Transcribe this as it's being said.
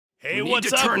Hey, we what's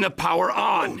need to up? turn the power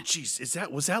on. Oh, jeez,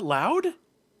 was that loud?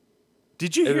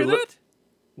 Did you hear that?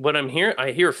 What I'm hearing,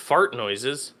 I hear fart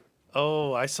noises.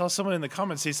 Oh, I saw someone in the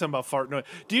comments say something about fart noise.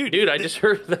 Dude, I just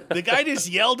heard that. The guy just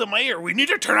yelled in my ear, we need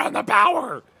to turn on the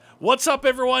power. What's up,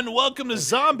 everyone? Welcome to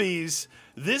Zombies.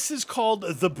 This is called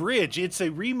The Bridge. It's a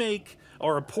remake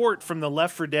or a port from the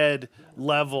Left 4 Dead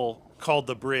level called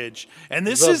The Bridge. And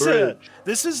this is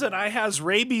an I Has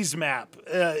Rabies map.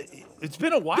 It's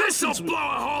been a while This'll since blow a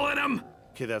hole in him.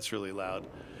 Okay, that's really loud.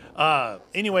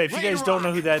 Anyway, if you guys don't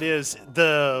know who that is,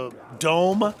 the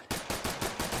Dome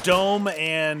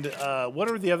and what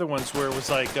are the other ones where it was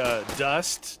like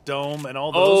Dust, Dome, and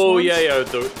all those Oh, ones? yeah,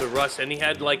 the Rust. And he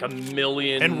had like a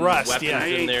million And Rust, weapons yeah.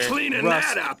 in there. Cleaning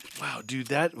Rust. that up. Wow, dude,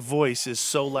 that voice is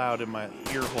so loud in my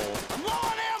ear hole. I'm low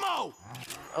on ammo.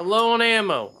 Low on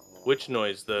ammo. Which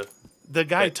noise? The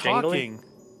guy that jingling? talking.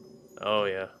 Oh,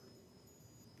 yeah.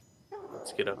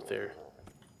 Let's get up there.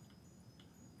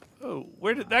 Oh,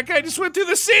 where did that guy just went through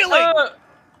the ceiling?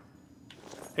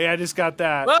 Hey, I just got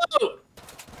that. Whoa!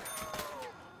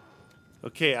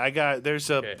 Okay, there's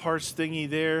a parts thingy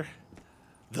there.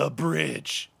 The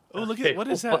bridge. Oh, look at, what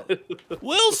is that?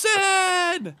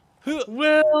 Wilson!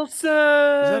 Wilson! Is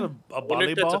that a Wonder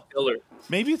if that's a volleyball? filler.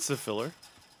 Maybe it's the filler.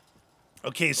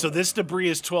 Okay, so this debris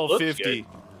is 1250.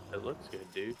 That looks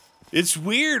good, dude. It's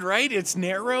weird, right? It's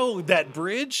narrow, that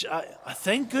bridge.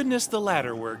 Thank goodness the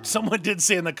ladder worked. Someone did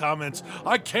say in the comments,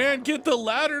 I can't get the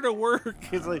ladder to work.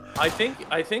 It's like I think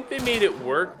they made it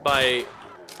work by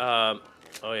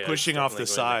pushing off the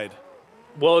side.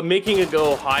 Well, making it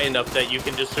go high enough that you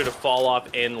can just sort of fall off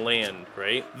and land,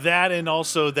 right? That and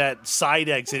also that side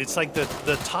exit. It's like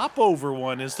the top over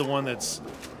one is the one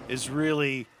is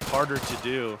really harder to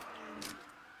do.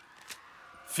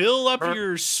 Fill up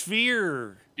your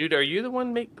sphere. Dude, are you the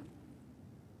one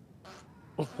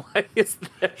Why is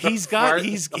that? He's got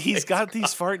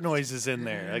these fart noises in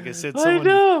there. Like I said,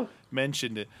 someone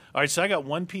mentioned it. All right, so I got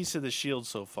one piece of the shield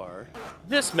so far.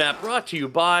 This map brought to you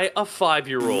by a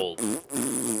 5-year-old.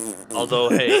 Although,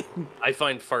 hey, I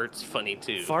find farts funny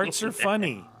too. Farts are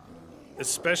funny,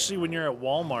 especially when you're at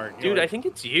Walmart. Dude, I think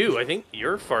it's you. I think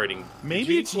you're farting.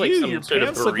 Maybe it's like you. some Your sort of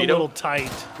pants look a burrito? little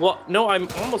tight. Well, no, I'm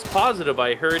almost positive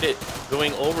I heard it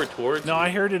going over towards No, you. I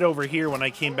heard it over here when I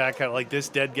came back out. Like this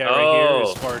dead guy right here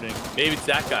is farting. Maybe it's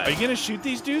that guy. Are you gonna shoot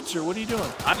these dudes or what are you doing?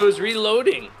 I was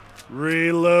reloading.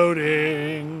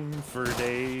 Reloading for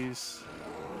days.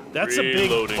 That's a big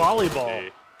volleyball.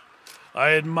 Hey.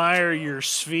 I admire your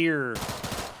sphere.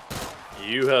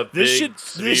 You have This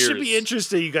big should be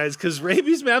interesting, you guys, because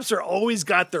rabies maps are always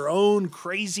got their own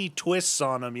crazy twists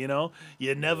on them. You know,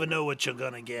 you never know what you're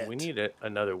gonna get. We need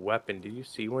another weapon. Did you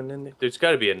see one in there? There's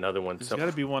got to be another one. There's got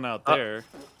to be one out there.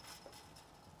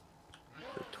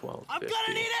 The 12. I'm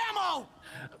gonna need ammo.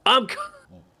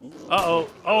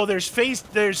 Oh, there's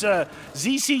ZCT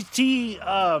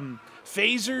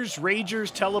phasers,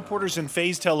 ragers, teleporters, and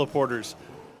phase teleporters.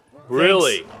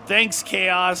 Really? Thanks,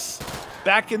 Chaos.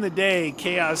 Back in the day,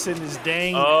 Chaos and his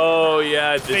dang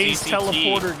yeah, the phase ZCT.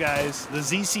 teleporter guys, the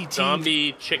ZCT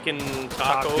Zombie chicken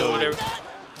taco or whatever.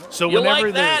 So You whenever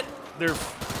like that? they're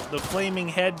the flaming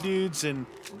head dudes and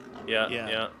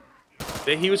Yeah.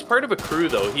 He was part of a crew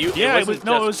though. it was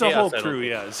a whole Chaos, crew.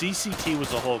 Yeah, ZCT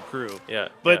was a whole crew. Yeah,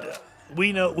 but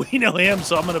we know him,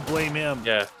 so I'm gonna blame him.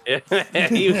 yeah,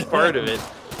 he was part of it.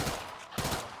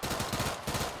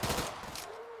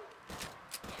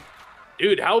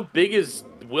 Dude, how big is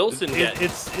Wilson getting?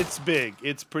 It's big.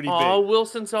 It's pretty Oh, big.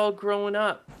 Wilson's all growing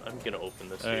up. I'm gonna open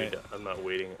this, dude. Right. I'm not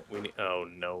waiting. Oh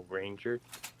no, Ranger.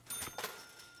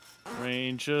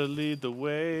 Ranger, lead the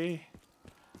way.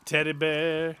 Teddy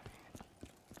bear.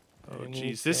 Oh,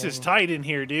 jeez. This is tight in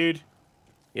here, dude.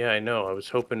 Yeah, I know. I was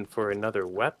hoping for another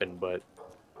weapon, but...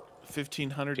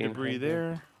 1,500 debris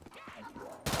there.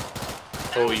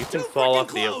 Oh, you can fall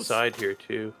off the outside here,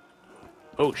 too.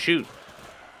 Oh, shoot.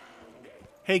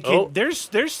 Hey, kid, there's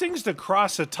things to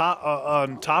cross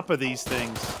on top of these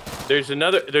things. There's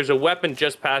a weapon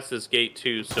just past this gate,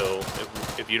 too, so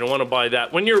if you don't want to buy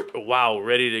that... When you're,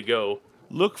 ready to go...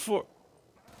 Look for...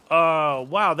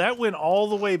 wow, that went all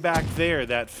the way back there,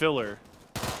 that filler.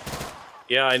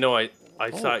 Yeah, I know. I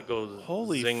saw it go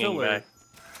zinging filler. back.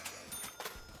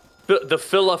 The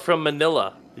filla from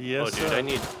Manila. Yes, oh, dude, sir. I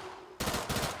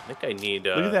think I need...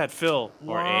 Look at that fill.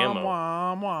 More ammo.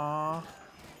 Wah, wah.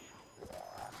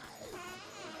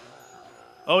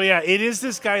 Oh, yeah, it is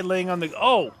this guy laying on the...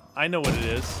 Oh, I know what it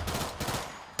is.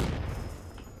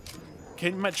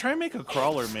 Try and make a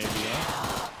crawler, maybe,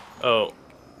 huh? Oh.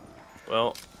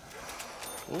 Well...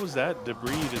 What was that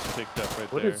debris you just picked up right there?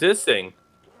 What is this thing?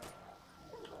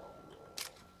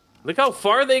 Look how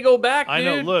far they go back, dude. I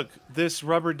know. Look, this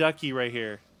rubber ducky right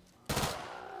here.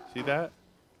 See that?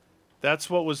 That's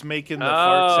what was making the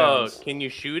fart sounds. Can you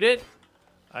shoot it?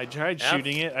 I tried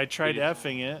shooting it. I tried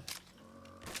effing it.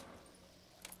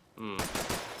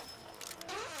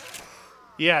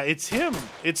 Yeah, it's him.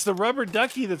 It's the rubber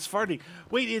ducky that's farting.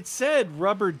 Wait, it said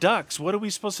rubber ducks. What are we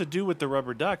supposed to do with the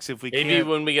rubber ducks if we can't? Maybe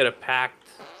when we get a packed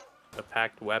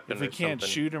weapon. If we can't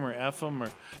shoot them or F them,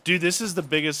 or dude, this is the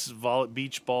biggest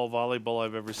beach ball volleyball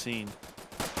I've ever seen.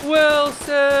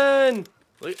 Wilson,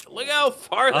 look how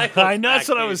far that goes I know, back, that's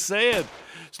what I dude. was saying.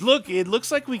 Look, it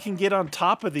looks like we can get on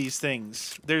top of these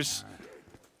things. There's,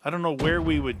 I don't know where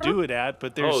we would do it at,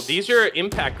 but there's. Oh, these are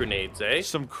impact grenades, eh?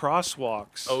 Some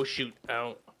crosswalks. Oh shoot!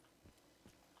 Out.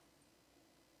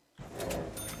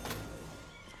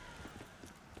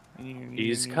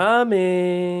 He's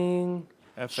coming.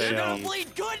 You're gonna FAL.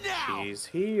 bleed good now. He's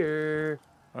here.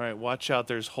 All right, watch out.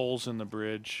 There's holes in the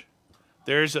bridge.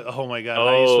 There's a, oh my god. Oh,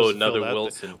 how are you supposed to fill another that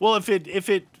Wilson. thing? Well, if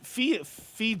it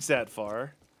feeds that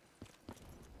far.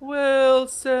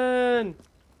 Wilson.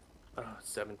 Oh,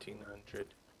 1700.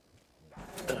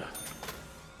 Ugh.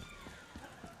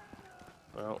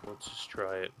 Well, let's just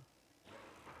try it.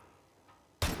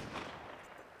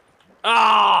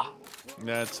 Ah!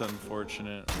 That's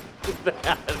unfortunate.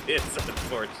 That is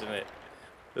unfortunate.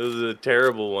 This is a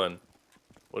terrible one.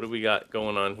 What do we got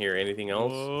going on here? Anything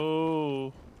else?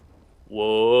 Whoa.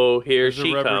 Whoa, here There's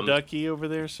she a rubber comes. ducky over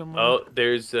there somewhere. Oh,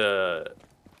 there's a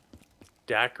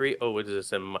daiquiri. Oh, what is this?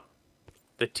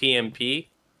 The TMP?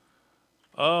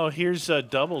 Oh, here's a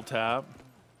double tap.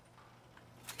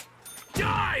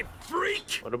 Die,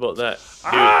 freak. What about that?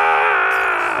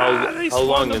 Dude, They how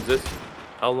long spawned is this?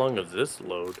 How long is this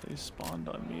load? They spawned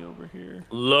on me over here.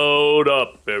 Load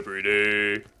up every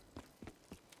day.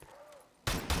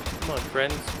 Come on,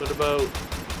 friends. What about?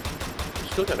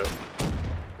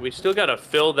 We still gotta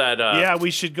fill that. Yeah, we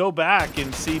should go back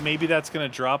and see. Maybe that's gonna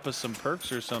drop us some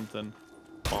perks or something.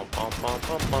 Pom pom pom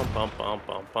pom pom pom pom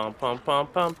pom pom pom pom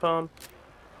pom pom.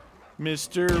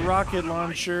 Mr. Rocket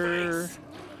Launcher.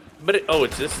 But oh,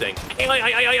 it's this thing.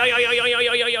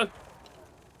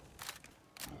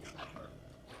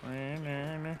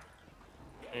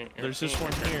 There's this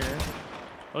one here.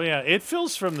 Oh yeah, it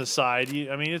fills from the side.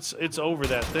 I mean, it's over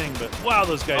that thing, but wow,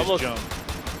 those guys Almost. jump.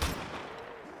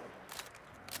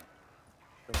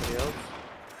 Somebody else?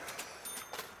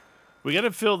 We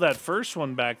gotta fill that first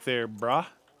one back there, brah.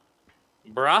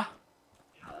 Bruh.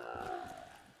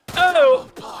 Oh!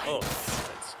 Oh,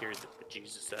 that scared the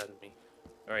bejesus out of me.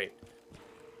 All right.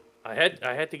 I've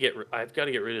got to get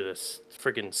rid of this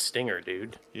friggin' stinger,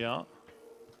 dude. Yeah.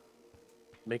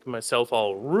 Making myself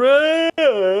all red.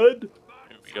 There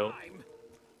we go.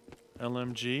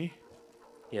 LMG.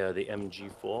 Yeah, the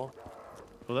MG4. Well,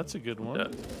 that's a good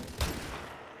one.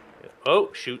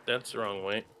 Oh, shoot, that's the wrong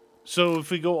way. So if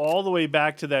we go all the way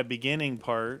back to that beginning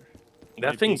part,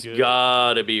 That thing's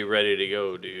gotta be ready to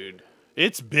go, dude.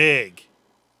 it's big.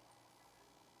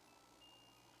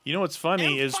 You know what's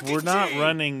funny is we're not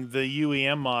running the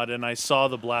UEM mod, and I saw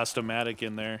the Blast-O-Matic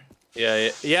in there. Yeah.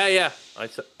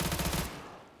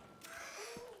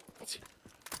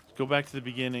 Go back to the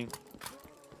beginning.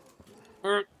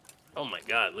 Oh my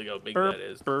god, look how big that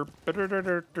is.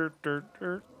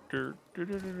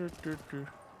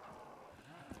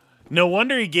 No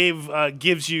wonder he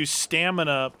gives you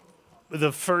stamina,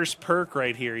 the first perk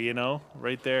right here, you know?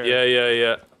 Right there.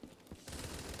 Yeah.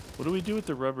 What do we do with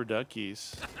the rubber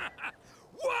duckies?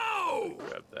 Whoa!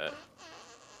 Grab that.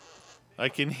 I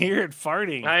can hear it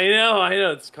farting. I know,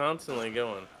 it's constantly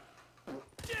going.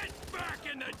 Get back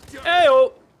in the dirt. Hey,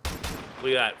 oh!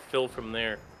 Look at that, fill from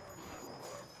there.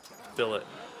 Fill it.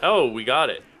 Oh, we got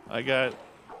it.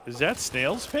 Is that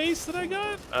snail's pace that I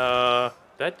got?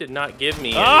 That did not give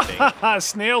me anything. Ah,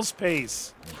 snail's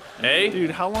pace. Hey? Dude,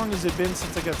 how long has it been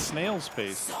since I got snail's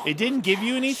pace? It didn't give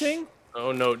you anything?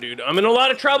 Oh no, dude. I'm in a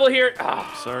lot of trouble here.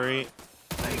 Ah, Sorry.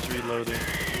 I was reloading.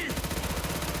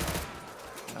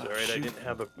 it's alright, I didn't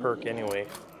have a perk anyway.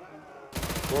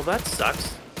 Well, that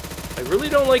sucks. I really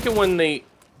don't like it when they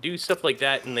do stuff like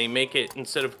that and they make it,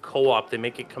 instead of co-op, they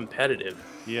make it competitive.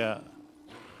 Yeah.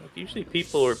 Like, usually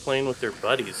people are playing with their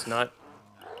buddies, not,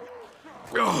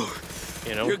 you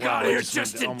know? You got I here just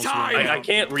just in almost time. went I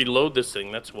can't reload this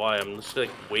thing, that's why. I'm just like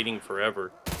waiting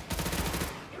forever.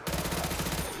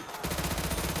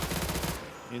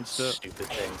 Stupid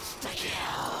thing.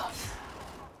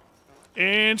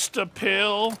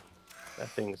 Insta-pill. That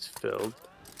thing's filled.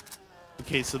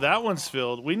 Okay, so that one's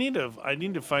filled. I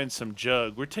need to find some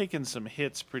jug. We're taking some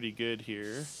hits pretty good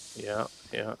here. Yeah.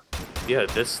 Yeah,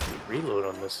 the reload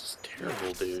on this is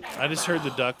terrible, dude. I just heard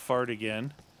the duck fart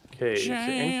again. Okay, is there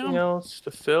anything Jam. else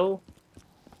to fill?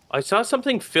 I saw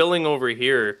something filling over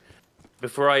here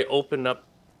before I opened up,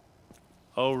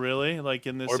 Oh, really? Like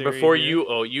in this or area before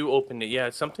here? you opened it. Yeah,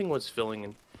 something was filling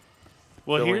in.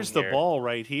 Well, filling here's the here. ball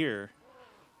right here.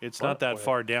 It's not What? that Where?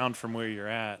 far down from where you're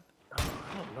at. I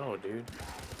don't know, dude.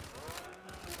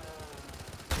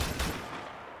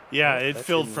 Yeah, Oh, it that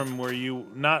filled didn't- from where you,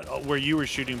 not where you were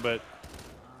shooting, but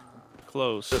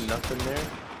close. So nothing there.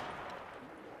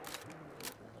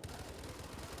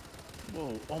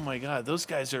 Whoa, oh my god, those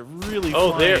guys are really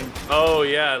Oh, there. flying. Oh,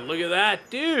 yeah. Look at that,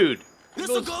 dude.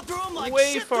 This'll Goes go through 'em like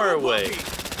way shit far through a away. buggy.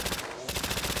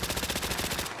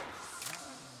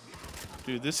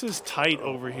 Dude, this is tight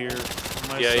over here. on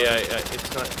my Yeah, side. yeah.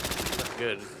 It's not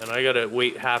good. And I gotta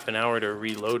wait half an hour to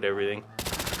reload everything.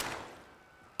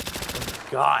 Oh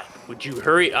my God, would you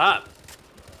hurry up?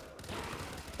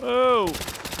 Oh!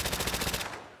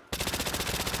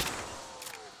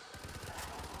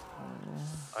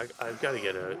 I've got to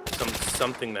get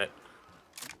something that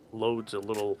loads a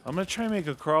little. I'm gonna try and make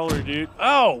a crawler, dude.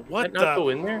 Oh, what Did that not the? go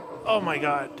in there? Oh my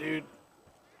god, dude.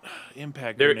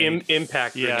 Impact They're grenade.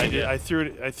 impact. Yeah, I grenade, did. I threw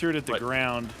it. I threw it at the What?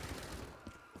 ground.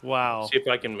 Wow. See if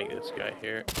I can make this guy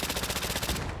here.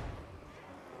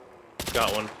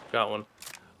 Got one. Got one.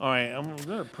 All right, I'm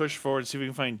gonna push forward, see if we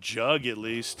can find Jug at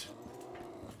least.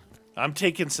 I'm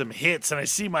taking some hits, and I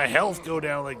see my health go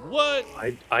down. Like what?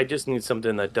 I just need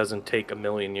something that doesn't take a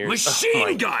million years. Machine oh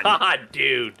my gun! God,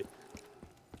 dude.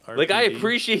 Like I RPD.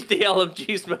 appreciate the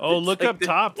LMGs, but Oh, it's look like up this-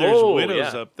 top. There's Oh,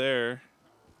 widows yeah. up there.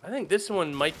 I think this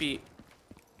one might be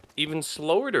even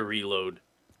slower to reload.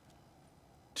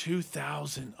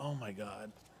 2,000. Oh my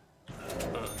god.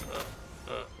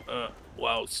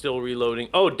 Wow, still reloading.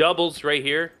 Oh, doubles right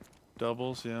here.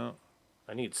 Doubles, yeah.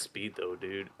 I need speed though,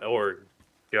 dude. Or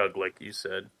Jug, like you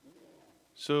said.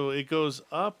 So it goes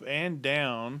up and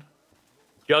down.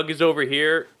 Jug is over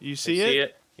here. You I see see it?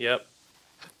 it? Yep.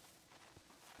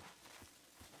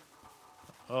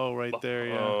 Oh, right there,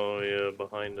 yeah. Oh yeah,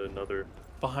 behind another.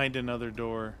 Behind another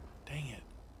door. Dang it.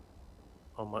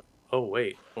 Oh my. Oh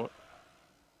wait. What?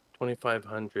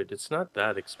 2,500. It's not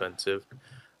that expensive.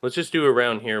 Let's just do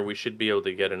around here. We should be able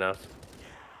to get enough.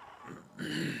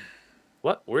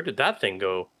 What? Where did that thing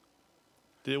go?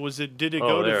 Did it Oh,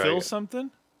 go there, to I fill got-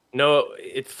 something? No,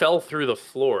 it fell through the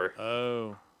floor.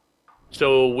 Oh.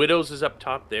 So Widows is up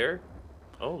top there.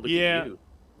 Oh, look Yeah. at you.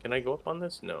 Can I go up on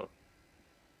this? No.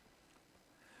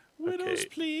 Widows, Okay.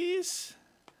 please.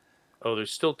 Oh,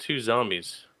 there's still 2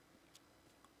 zombies.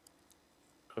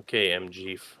 Okay,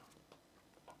 MG.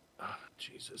 Ah,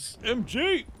 Jesus.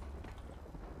 MG.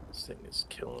 This thing is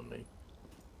killing me.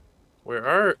 Where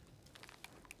are...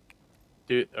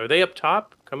 Dude, are they up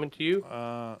top? Coming to you?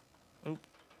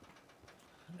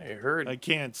 I heard. I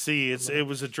can't see. It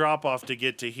was a drop off to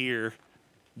get to here.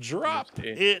 Drop see.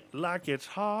 it like it's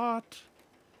hot.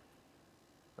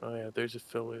 Oh yeah, there's a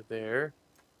filler there.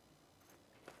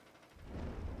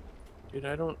 Dude,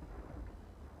 I don't...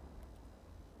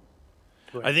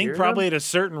 Do I think hear probably them? at a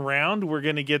certain round we're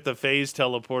gonna get the phase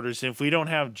teleporters. If we don't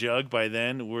have Jug by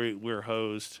then, we're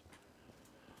hosed.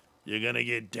 You're gonna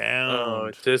get down. Oh,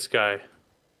 it's this guy.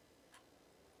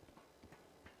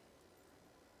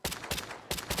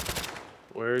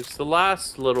 Where's the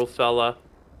last little fella?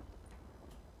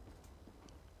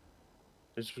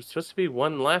 There's supposed to be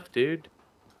one left, dude.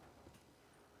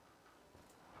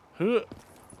 Huh.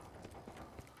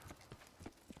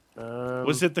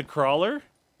 Was it the crawler?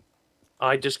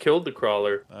 I just killed the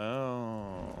crawler.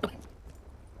 Oh.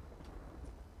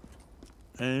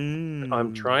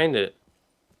 I'm trying to...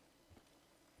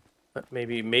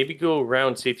 Maybe go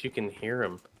around, see if you can hear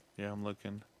him. Yeah, I'm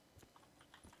looking.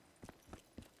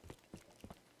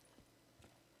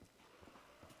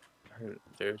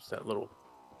 There's that little...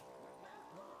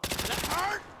 That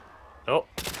hurt? Oh,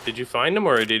 did you find him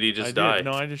or did he just die?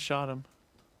 No, I just shot him.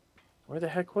 Where the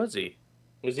heck was he?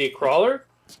 Was he a crawler?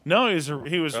 No,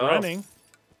 he was Oh. running.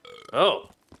 Oh,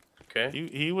 okay.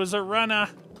 He was a runner.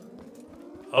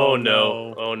 Oh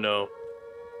no! Oh no!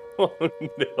 Oh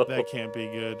no! That can't be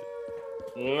good.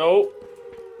 Nope.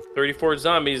 34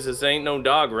 zombies. This ain't no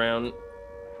dog round.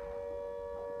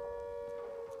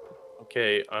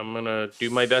 Okay, I'm gonna do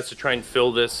my best to try and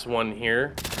fill this one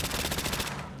here.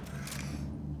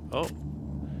 Oh.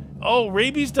 Oh,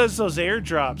 Rabies does those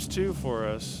airdrops too for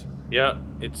us. Yeah,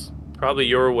 it's probably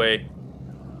your way.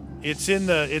 It's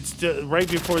right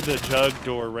before the Jug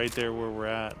door, right there where we're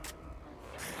at.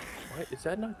 What? Is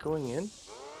that not going in? I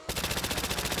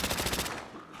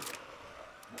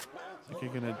think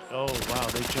you're gonna. Oh wow,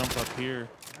 they jump up here.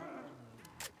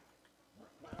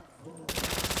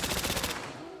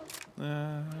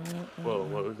 Whoa,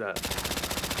 what was that?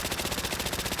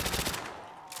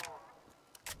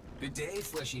 Good day,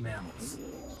 fleshy mammals.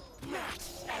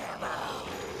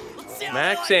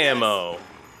 Max ammo.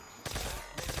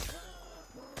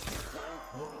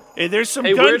 Hey, there's some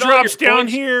Hey, gun where'd all your drops down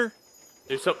points- here.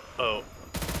 There's some. Oh,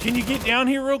 Can you get down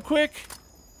here real quick?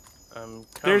 I'm coming.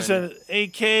 There's an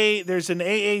AK, there's an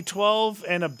AA-12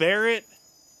 and a Barrett.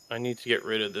 I need to get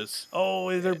rid of this.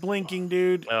 Oh, they're blinking,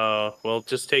 dude. Well,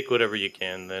 just take whatever you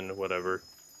can, then whatever.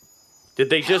 Did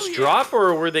they just drop,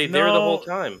 or were they there the whole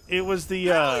time? It was the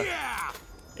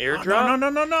Airdrop?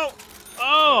 No.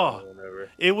 Oh, Whatever.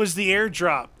 it was the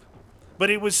airdrop. But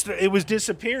it was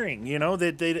disappearing, you know,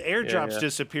 the airdrops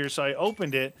disappear, so I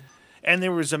opened it and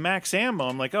there was a max ammo.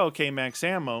 I'm like, oh, okay, max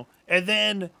ammo. And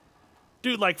then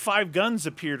dude, like 5 guns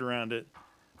appeared around it.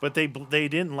 But they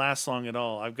didn't last long at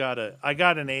all. I got an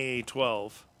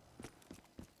AA-12.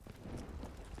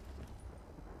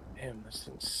 Damn, this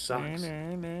thing sucks.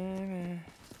 I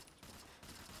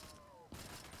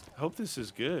hope this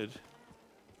is good.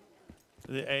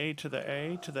 The A to the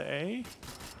A to the A.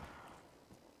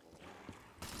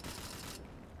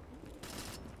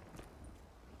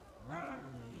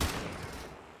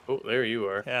 Oh, there you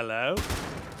are. Hello.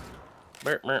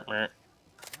 Merp.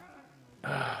 You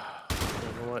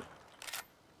know what?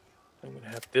 I'm gonna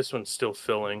have this one still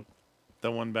filling.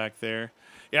 The one back there.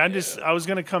 Yeah, I was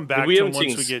gonna come back We to haven't once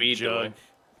seen we get speed, Jug.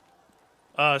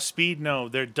 Speed, no.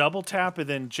 They're double tap and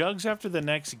then Jug's after the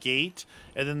next gate,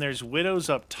 and then there's Widows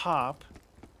up top.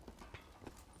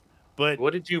 But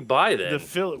What did you buy then? the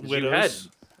 'Cause Widows.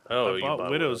 Oh, I you bought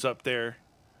bought Widows up there.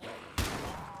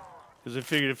 Because I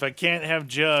figured if I can't have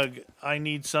Jug, I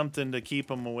need something to keep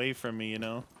them away from me, you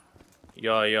know?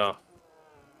 Yeah.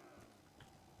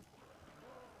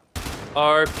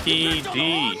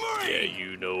 RPD. Yeah,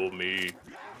 you know me.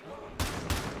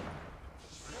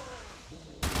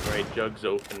 Alright, Jug's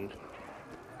opened.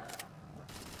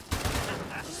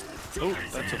 Oh,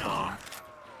 that's a bomb.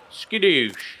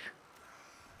 Skidoosh.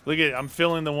 Look at I'm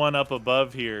filling the one up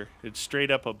above here. It's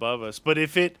straight up above us. But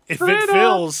if it Straight up.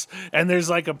 fills and there's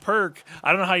like a perk,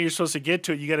 I don't know how you're supposed to get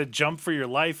to it. You got to jump for your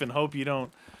life and hope you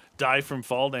don't die from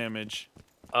fall damage.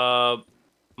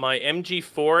 My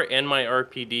MG4 and my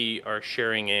RPD are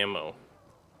sharing ammo.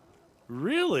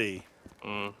 Really?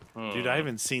 Mm-hmm. Dude, I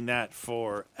haven't seen that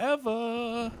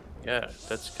forever. Yeah,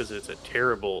 that's because it's a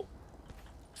terrible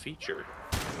feature.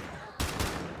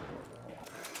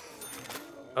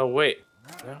 Oh wait,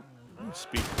 no.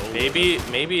 Speak bold.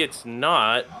 Maybe it's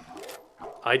not.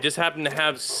 I just happen to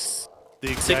have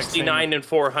The exact 69 and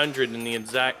 400 in the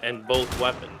exact and both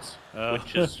weapons,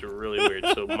 which is really weird.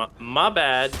 So my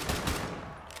bad.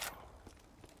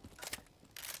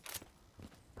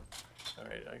 All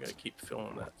right, I gotta keep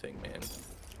filling that thing, man.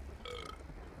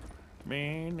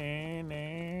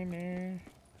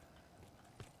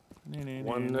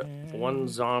 One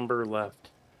zomber left.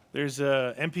 There's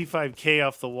a MP5K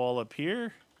off the wall up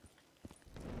here.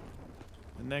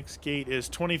 The next gate is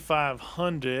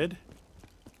 2500.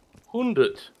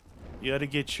 100. You got to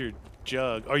get your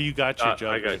Jug. Oh, you got your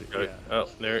Jug. I got ready. Jug. Yeah. Oh,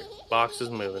 there. Box is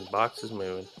moving. Box is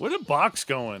moving. Where the box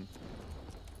going?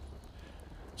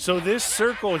 So this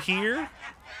circle here,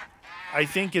 I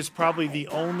think, is probably the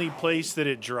only place that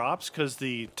it drops because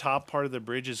the top part of the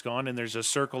bridge is gone and there's a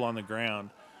circle on the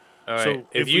ground. All right. So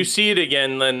if you see it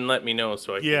again, then let me know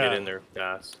so I can get in there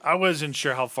fast. I wasn't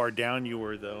sure how far down you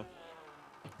were, though.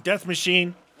 Death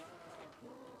Machine.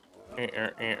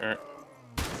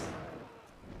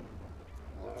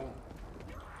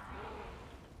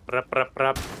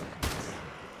 Prap.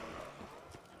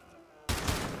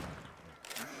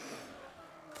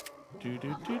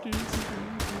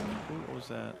 What was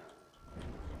that?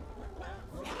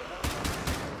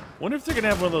 Wonder if they're gonna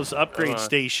have one of those upgrade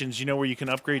stations, you know, where you can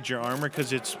upgrade your armor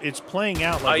because it's playing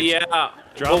out like. Yeah.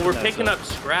 Well, we're that picking stuff. up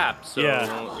scrap, so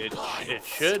it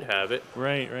should have it.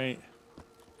 Right.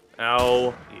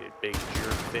 Ow, you big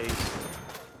jerk face.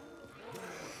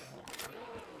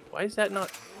 Why is that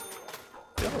not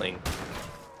filling?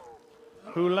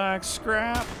 Who likes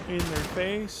scrap in their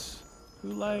face?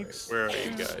 Who likes Where are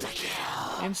you guys?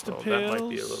 Insta Oh, pills? that might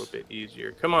be a little bit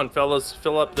easier. Come on, fellas,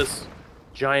 fill up this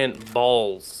giant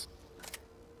balls.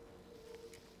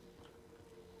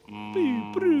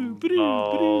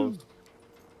 Balls.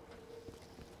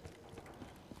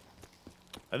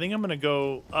 I think I'm gonna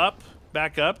go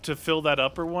back up to fill that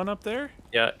upper one up there.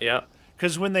 Yeah.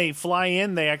 Because when they fly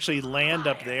in, they actually land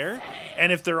up there,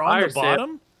 and if they're on Fire the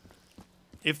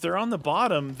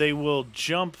bottom, they will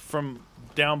jump from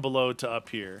down below to up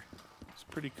here. It's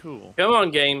pretty cool. Come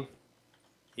on, game.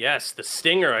 Yes, the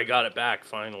stinger. I got it back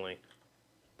finally.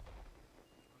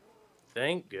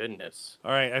 Thank goodness.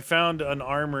 All right, I found an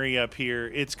armory up here.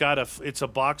 It's a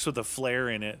box with a flare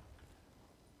in it.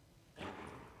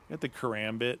 Got the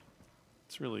karambit.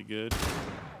 It's really good.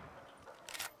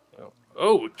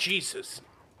 Oh, Jesus.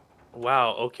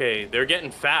 Wow, okay. They're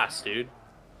getting fast, dude.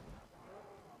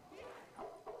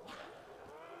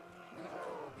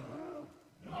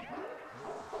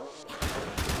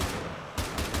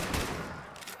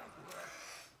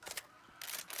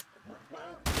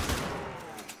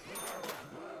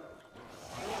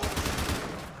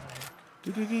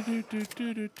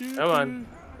 Come on.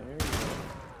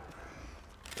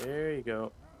 There you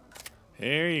go.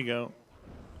 There you go.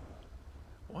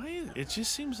 Why? It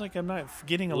just seems like I'm not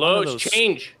getting a lot of those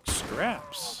change.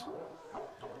 Scraps.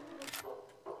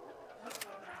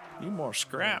 Need more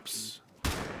scraps.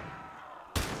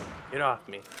 Get off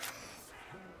me.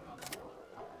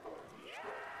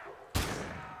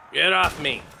 Get off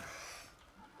me.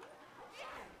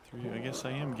 I guess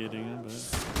I am getting them,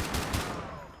 but...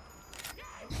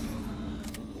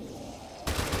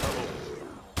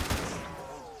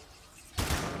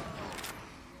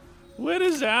 What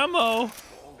is ammo?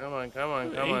 Come on, come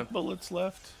on, come on. 8 bullets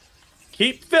left.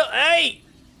 Keep fill. Hey!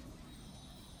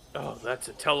 Oh, that's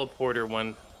a teleporter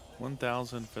one.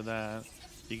 1,000 for that.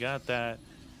 You got that.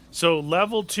 So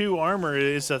level 2 armor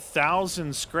is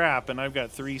 1,000 scrap, and I've got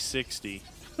 360.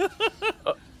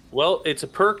 Well, it's a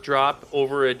perk drop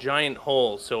over a giant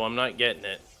hole, so I'm not getting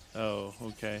it. Oh,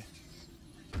 okay.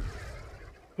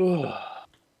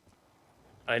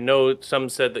 I know some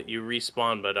said that you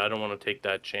respawn, but I don't want to take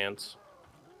that chance.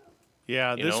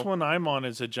 Yeah, this one I'm on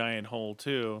is a giant hole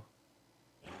too.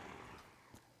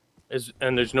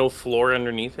 And there's no floor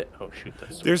underneath it. Oh shoot,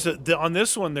 that's on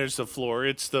this one. There's a floor.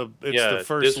 It's the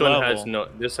first this one level.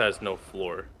 has no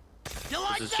floor.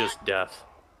 This is just death.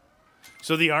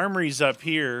 So the armory's up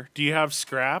here. Do you have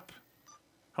scrap?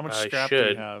 How much scrap do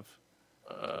you have?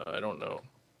 I don't know.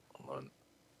 Hold on.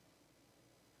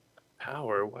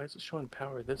 Power? Why is it showing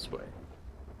power this way?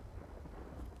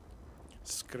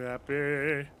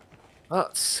 Scrappy. Ah,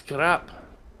 scrap.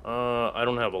 I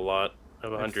don't have a lot. I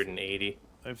have 180.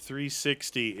 I have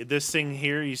 360. This thing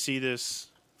here, you see this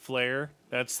flare?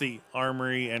 That's the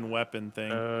armory and weapon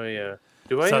thing. Oh yeah.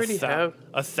 Do I already have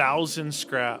 1,000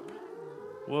 scrap?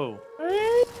 Whoa.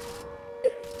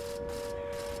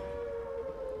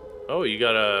 Oh, you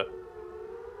got a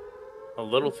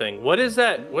little thing. What is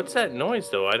that? What's that noise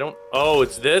though? I don't. Oh,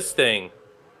 it's this thing.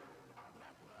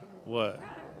 What?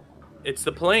 It's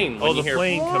the plane. Oh, the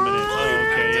plane coming in. Oh,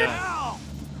 okay, yeah.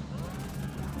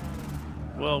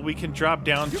 Well, we can drop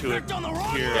down to it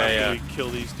here after we kill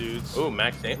these dudes. Oh,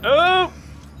 max aim. Oh!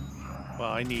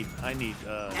 Well, I need speed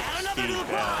bad.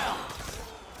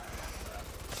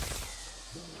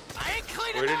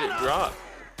 Where did it drop?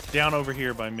 Down over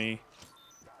here by me.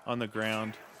 On the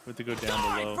ground. We have to go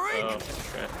down below. Oh,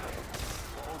 okay.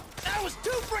 That was too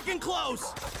freaking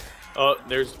close. Oh,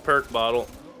 there's the perk bottle.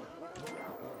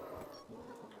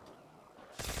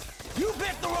 You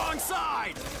picked the wrong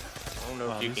side. I don't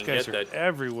know if you these can guys get are that.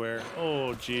 everywhere.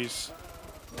 Oh, jeez.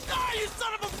 Ah, you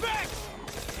son of a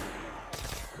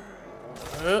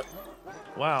bitch!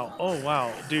 Wow. Oh,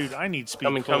 wow. Dude, I need speed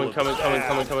Coming. cola.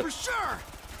 For sure.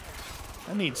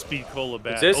 I need speed cola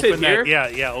bad. Is this open it that. here?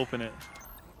 Yeah, open it.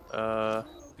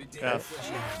 F.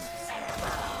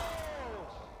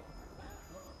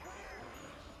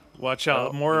 Watch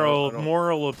out. More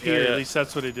will appear. At least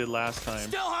that's what it did last time.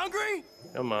 Still hungry?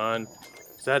 Come on.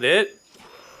 Is that it?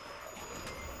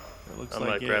 It looks I'm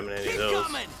like not grabbing any of those.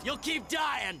 Coming. You'll keep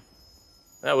dying.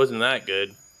 That wasn't that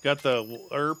good. Got the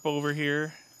ERP over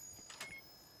here.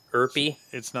 Erpy?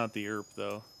 It's not the ERP,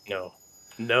 though. No.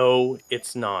 No,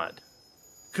 it's not.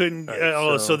 Couldn't.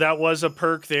 Right, so that was a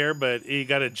perk there, but you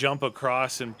got to jump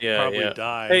across and probably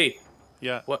die. Hey.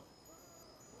 Yeah. What?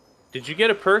 Did you get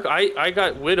a perk? I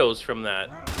got widows from that.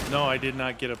 No, I did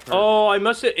not get a perk. Oh, it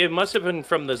must have been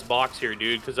from this box here,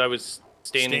 dude, because I was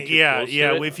standing too close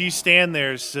to it. If you stand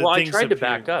there, well, I tried to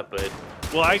back up, but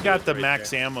well, I got the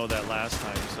max ammo that last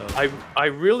time, so I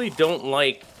really don't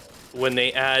like when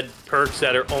they add perks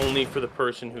that are only for the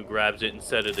person who grabs it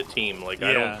instead of the team. Like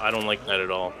I don't like that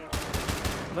at all.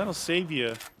 That'll save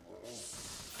you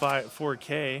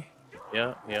 4K.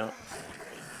 Yeah.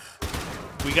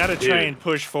 We got to try and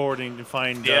push forward and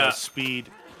find speed.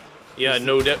 Yeah,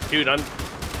 no, dude.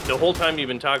 The whole time you've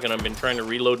been talking, I've been trying to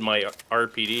reload my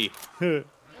RPD.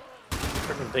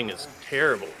 Freaking thing is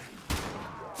terrible.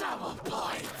 Double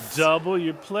points. Double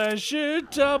your pleasure,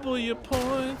 double your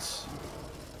points.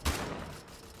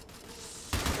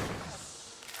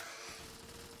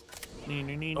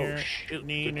 Oh shoot!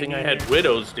 Good thing I had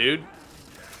widows, dude.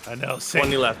 I know.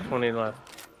 20 left.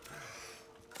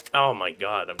 Oh my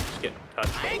god! I'm just getting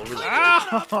touched all over the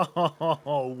place.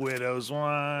 Oh, widow's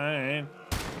wine.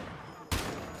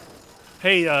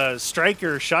 Hey,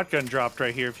 Striker shotgun dropped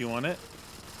right here if you want it.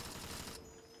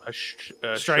 A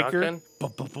Striker? shotgun?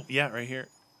 Boom, boom, boom. Yeah, right here.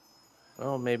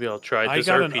 Oh, maybe I'll try it. I This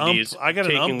got RPD's I got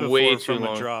an ump taking way before too from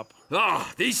long. a drop.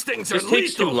 Ah, these things are This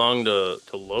takes too lethal. long to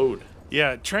load.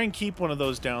 Yeah, try and keep one of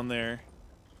those down there.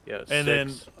 Yeah, And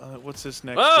 6. then, what's this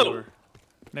next Oh! door?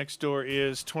 Next door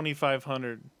is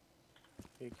 2,500.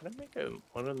 Hey, can I make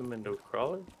one of them into a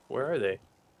crawler? Where are they?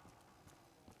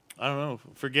 I don't know.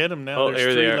 Forget them now. Oh, There's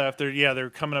there they 3 are. left. They're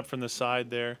coming up from the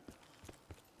side there.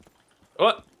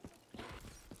 What?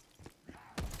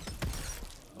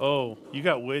 Oh, you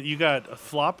got a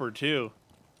flopper too.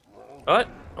 What?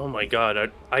 Oh my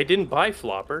god, I didn't buy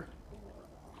flopper.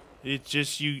 It's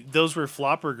just you. Those were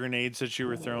flopper grenades that you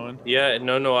were throwing. Yeah,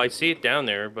 no, I see it down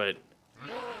there, but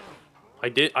I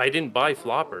didn't buy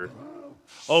flopper.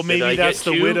 Oh, maybe I that's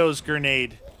get the two? widow's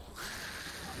grenade.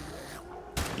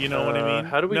 You know what I mean?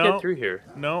 How do we No, get through here?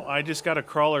 No, I just got a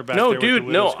crawler back No, there. dude, with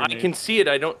the no, widow's I grenade. can see it.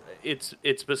 I don't. It's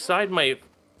beside my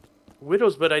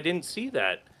widows, but I didn't see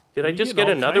that. Did I You just get get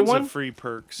all another kinds one? of free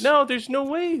perks. No, there's no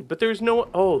way. But there's no.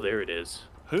 Oh, there it is.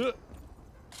 Huh.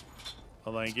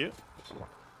 Oh, thank you.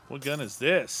 What gun is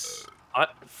this? I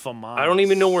don't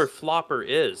even know where flopper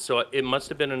is, so it must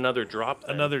have been another drop.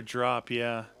 Then. Another drop,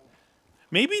 yeah.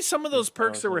 Maybe some of those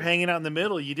perks that were hanging out in the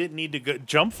middle, you didn't need to go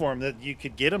jump for them, that you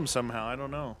could get them somehow. I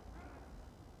don't know.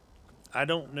 I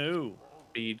don't know.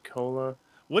 Speed cola.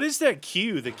 What is that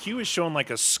Q? The Q is showing like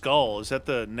a skull. Is that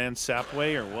the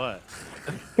Nansapway or what?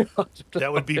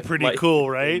 That would be pretty cool,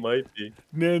 right? It might be.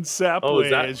 Nansapway Oh,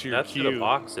 is as your that's Q. what the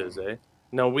box is, eh?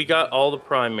 No, we got all the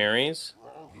primaries.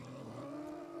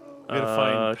 We gotta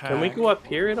find Can we pack. go up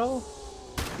here at all?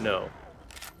 No.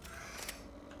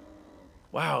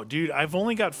 Wow, dude, I've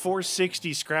only got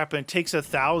 460 scrap, and it takes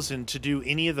 1,000 to do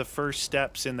any of the first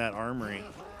steps in that armory.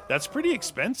 That's pretty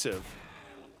expensive.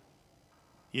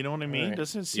 You know what I mean? Alright.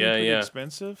 Doesn't it seem Yeah, pretty yeah.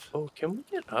 expensive? Oh, can we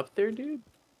get up there, dude?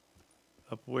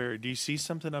 Up where? Do you see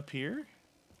something up here?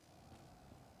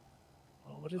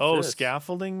 Oh, what is Oh, this?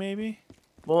 scaffolding maybe?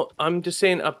 Well, I'm just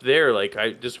saying up there. Like,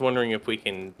 I just wondering if we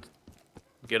can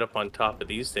get up on top of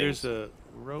these things. There's a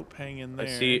rope hanging there.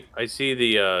 I see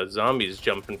the zombies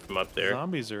jumping from up there.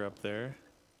 Zombies are up there.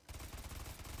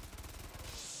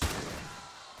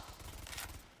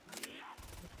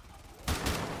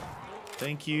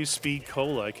 Thank you, Speed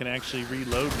Cola. I can actually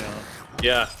reload now.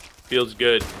 Yeah, feels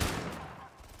good.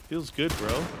 Feels good,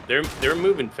 bro. They're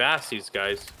moving fast, these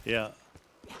guys. Yeah.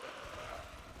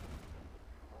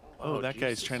 Oh, that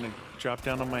guy's Jesus. trying to drop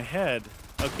down on my head.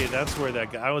 Okay, that's where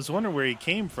that guy... I was wondering where he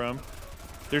came from.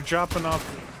 They're dropping off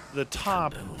the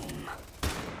top.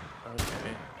 Okay.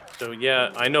 So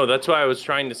yeah, I know. That's why I was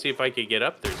trying to see if I could get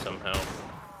up there somehow.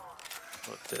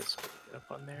 What's this? Get up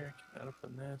on there. Get up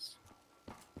on this.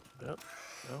 Yep.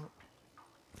 No.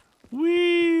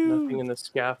 Whee! Nothing in the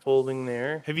scaffolding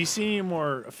there. Have you seen any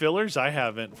more fillers? I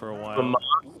haven't for a while.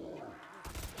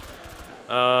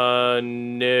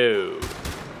 No.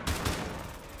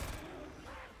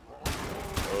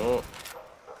 Oh.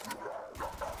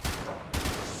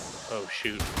 Oh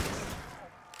shoot.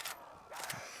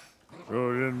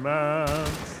 Rolling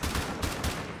mouth.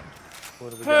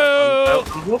 What do we got?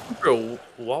 I'm looking for a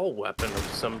wall weapon of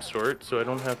some sort, so I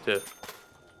don't have to.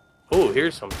 Oh,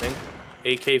 here's something.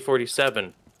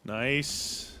 AK-47.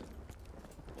 Nice.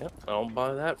 Yep, I'll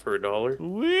buy that for $1.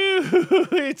 Woo!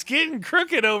 It's getting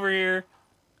crooked over here.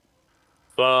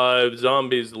 5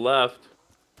 zombies left.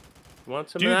 You want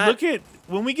some Dude, of that? look at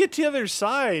when we get to the other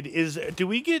side. Do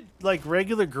we get like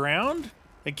regular ground?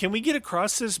 And can we get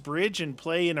across this bridge and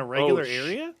play in a regular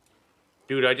area?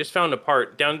 Dude, I just found a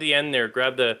part down to the end there.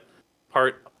 Grab the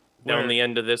part down Where? the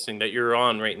end of this thing that you're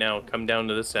on right now. Come down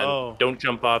to this end. Oh. Don't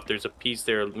jump off. There's a piece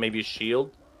there, maybe a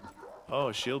shield. Oh,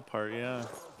 a shield part, yeah.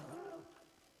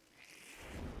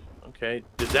 Okay.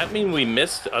 Does that mean we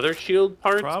missed other shield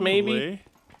parts? Probably. Maybe.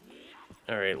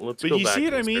 All right, let's But go you back. see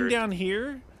what I and mean start. down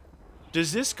here?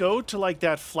 Does this go to like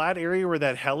that flat area where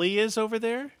that heli is over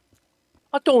there?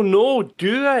 I don't know,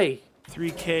 do I?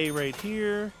 3K right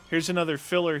here. Here's another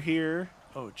filler here.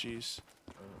 Oh, jeez.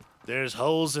 There's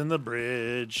holes in the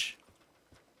bridge.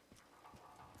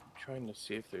 I'm trying to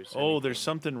see if there's. Oh, there's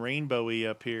something rainbowy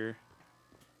up here.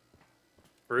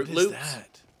 Fruit What is Loops.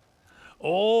 that?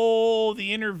 Oh,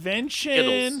 the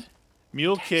intervention. Skittles.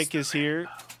 Mule Kick is here.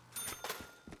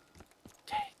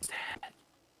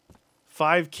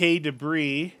 5K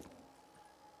debris.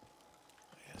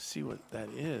 Let's see what that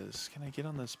is. Can I get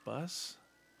on this bus?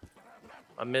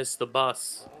 I missed the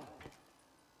bus.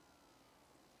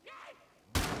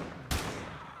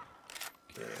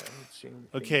 Okay, I don't see anything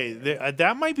Okay, there.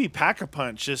 that might be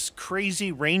Pack-a-Punch, this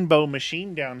crazy rainbow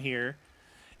machine down here.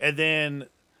 And then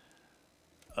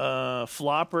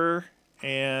flopper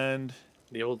and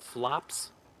The old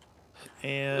flops.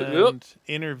 and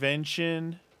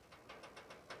intervention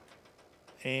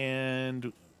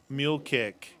and mule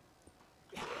kick.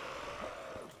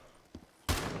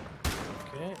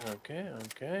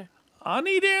 Okay. I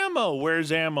need ammo.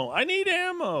 Where's ammo? I need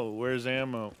ammo. Where's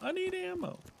ammo? I need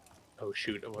ammo. Oh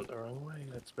shoot, I went the wrong way.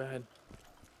 That's bad.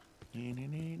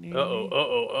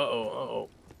 Uh-oh.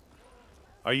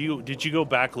 Are you? Did you go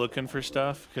back looking for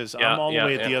stuff? Because Yeah, I'm all the yeah,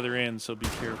 way at yeah. the other end, so be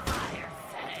careful.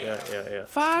 Yeah.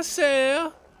 Fire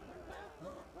sale.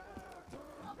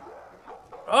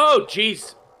 Oh,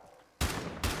 jeez.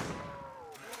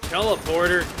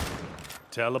 Teleporter.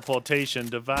 Teleportation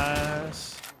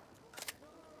device.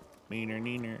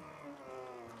 Neener.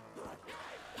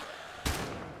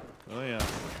 Oh yeah.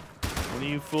 One of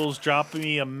you fools dropping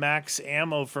me a max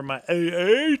ammo for my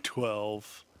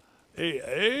AA-12.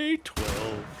 AA-12.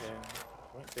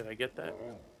 What, did I get that?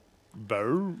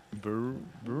 Brr.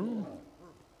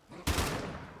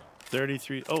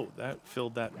 33. Oh, that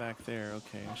filled that back there.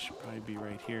 Okay, I should probably be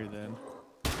right here then.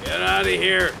 Get out of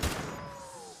here.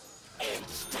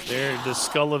 There, the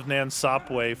Skull of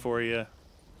Nansopway for you.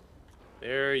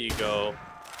 There you go.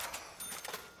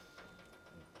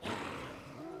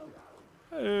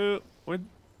 What?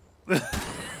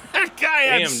 That guy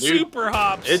had Damn, dude. super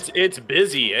hops. It's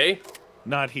busy, eh?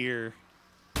 Not here.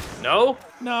 No?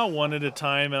 No, one at a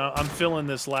time. And I'm filling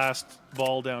this last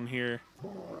ball down here.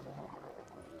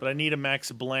 But I need a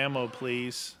max blammo,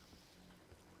 please.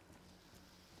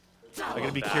 I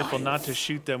gotta be careful not to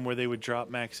shoot them where they would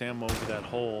drop max ammo over that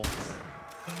hole.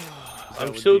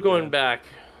 I'm still going back.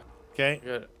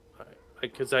 Okay.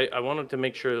 Because I wanted to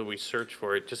make sure that we search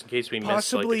for it, just in case we missed like,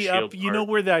 Possibly a shield up. You know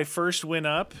where I first went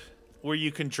up? Where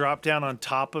you can drop down on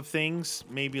top of things?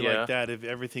 Maybe like that if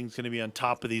everything's going to be on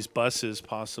top of these buses,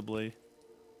 possibly.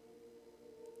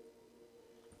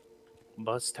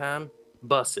 Bus time?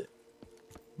 Bus it.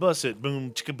 Bus it.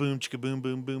 Boom, chicka boom, boom,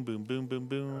 boom, boom, boom, boom, boom,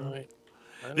 boom. All right.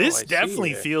 This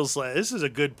definitely feels like this is a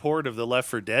good port of the Left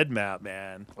 4 Dead map,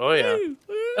 man. Oh, yeah.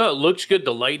 Oh, it looks good.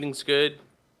 The lighting's good.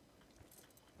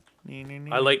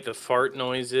 I like the fart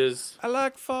noises. I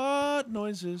like fart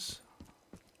noises.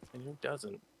 And who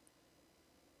doesn't?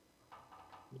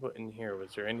 What in here?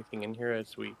 Was there anything in here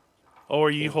as we... Oh, are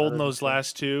you holding those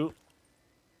last two?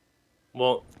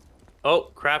 Well,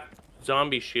 oh, crap.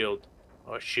 Zombie shield.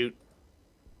 Oh, shoot.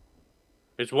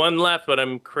 There's one left, but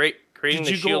I'm creating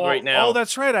the shield right now. Oh,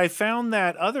 that's right. I found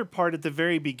that other part at the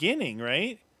very beginning,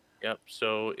 right? Yep,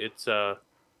 so it's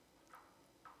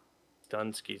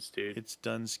Dunskies, dude. It's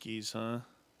Dunskies, huh?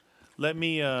 Let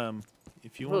me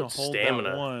if you want to hold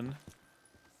that one.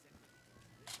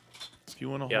 If you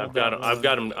want to hold that one. I've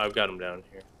got him down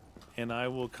here. And I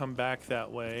will come back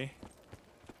that way.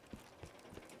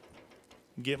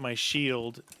 Get my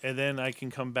shield, and then I can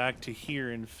come back to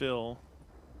here and fill.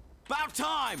 About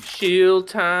time! Shield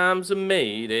time's a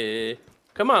matey.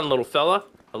 Come on, little fella.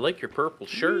 I like your purple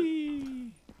shirt.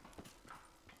 Whee!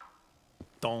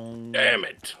 Dong. Damn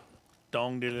it.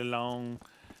 Dong diddly long.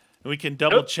 And we can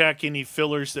double check any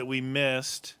fillers that we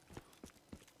missed.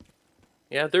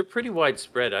 Yeah, they're pretty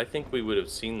widespread. I think we would have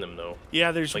seen them, though.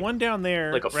 Yeah, there's one down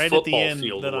there like a right at the end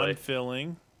field that away. I'm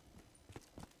filling.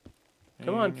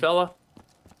 Come on, fella.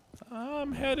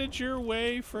 I'm headed your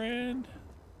way, friend.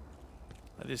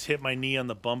 I just hit my knee on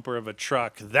the bumper of a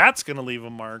truck. That's going to leave a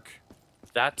mark.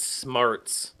 That's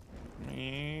smarts.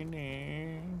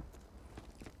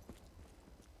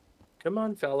 Come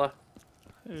on, fella.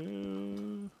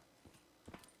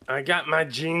 I got my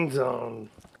jeans on.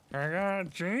 I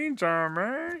got jeans on,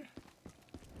 man.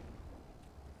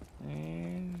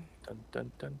 Dun,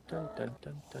 dun, dun, dun, dun,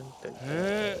 dun, dun, dun,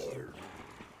 dun.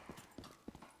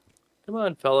 Come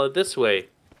on, fella, this way.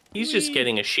 He's just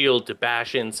getting a shield to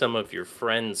bash in some of your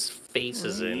friends'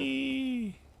 faces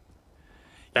in.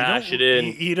 Bash it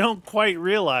in. You don't quite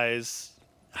realize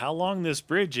how long this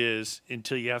bridge is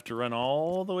until you have to run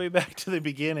all the way back to the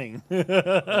beginning.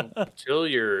 Until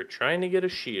you're trying to get a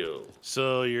shield.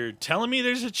 So you're telling me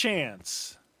there's a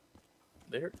chance?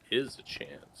 There is a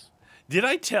chance. Did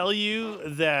I tell you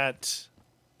that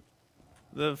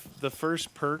the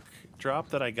first perk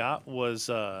drop that I got was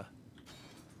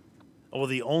well,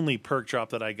 the only perk drop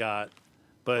that I got,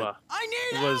 but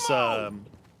was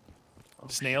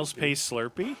Snail's Pace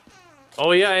Slurpee.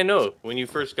 Oh yeah, I know. When you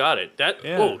first got it,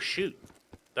 oh shoot,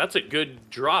 that's a good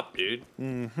drop, dude.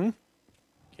 Mm-hmm.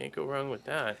 Can't go wrong with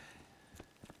that.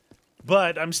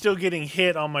 But I'm still getting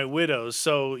hit on my widows,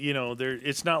 so you know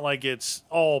it's not like it's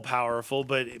all powerful.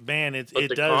 But man, it the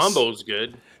does. combo's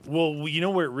good. Well, you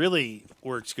know where it really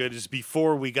works good is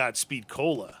before we got Speed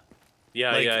Cola.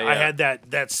 Yeah, Like, yeah. I had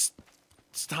that's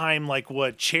time like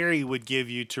what Cherry would give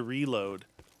you to reload.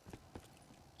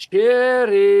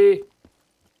 Cherry.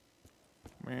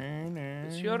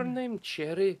 Is your name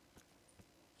Cherry?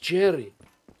 Cherry.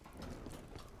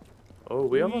 Oh,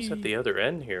 we almost at the other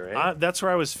end here, right? That's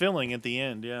where I was filling at the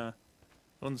end, yeah.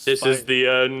 This is the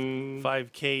end.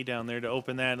 5K down there to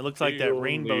open that. It looks like that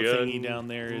rainbow thingy down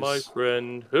there is... My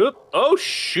friend. Oop. Oh,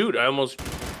 shoot. I almost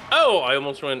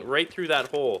went right through that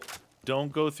hole.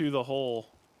 Don't go through the hole.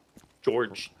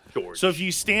 George. So if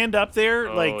you stand up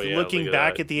there, looking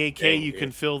back at the AK, you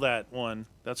can fill that one.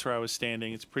 That's where I was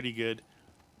standing. It's pretty good.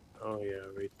 Oh, yeah,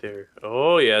 right there.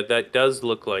 Oh, yeah, that does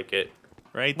look like it.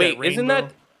 Right? Wait, isn't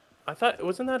that... I thought,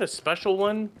 wasn't that a special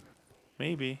one?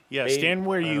 Maybe. Yeah, stand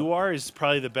where you are is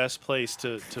probably the best place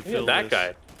to fill that this.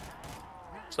 guy.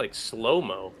 It's like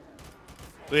slow-mo.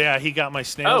 Yeah, he got my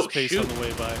snail's pace on the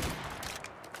way by.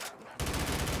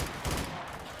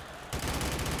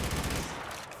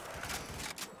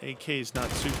 AK is not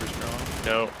super strong.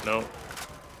 No.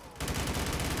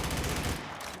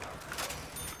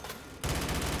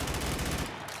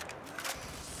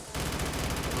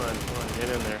 Come on, get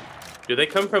in there. Do they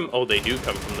come from... Oh, they do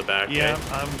come from the back, yeah,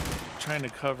 right? I'm trying to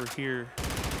cover here.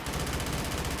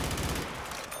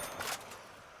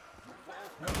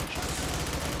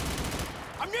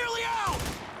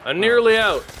 I'm nearly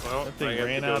out. Well, that thing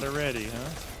ran out already, huh?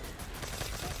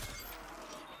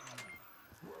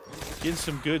 Getting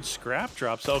some good scrap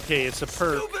drops. Okay, it's a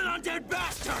perk.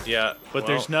 Yeah. But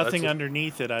there's nothing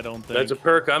underneath it, I don't think. That's a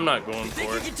perk I'm not going for.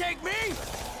 You can take me?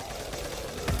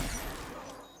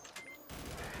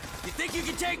 You think you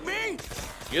can take me?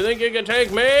 You think you can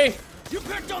take me? You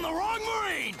picked on the wrong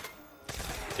Marine!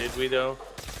 Did we, though?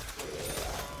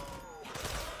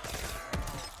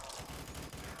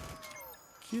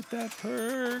 Get that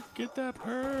perk. Get that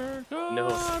perk. Oh, No.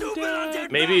 I'm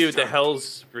dead. Maybe with the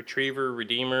Hell's Retriever,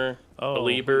 Redeemer,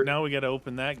 Believer. Now we got to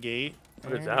open that gate.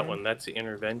 What is that one? That's the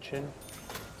intervention.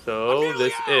 So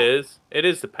this is... It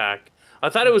is the pack. I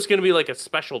thought it was going to be like a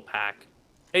special pack.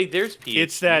 Hey, there's PhD.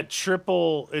 It's that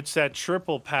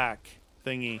triple pack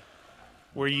thingy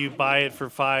where you buy it for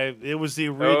 5. It was the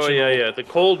original. Oh, yeah. The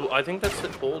Cold... I think that's the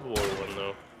Cold War one,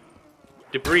 though.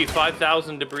 Debris.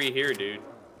 5,000 debris here, dude.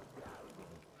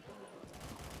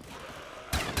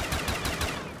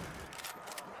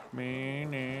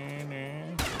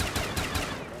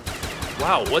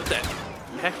 Wow, what the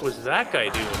heck was that guy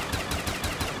doing?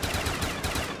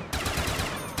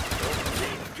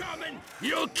 Keep coming!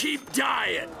 You'll keep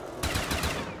dying!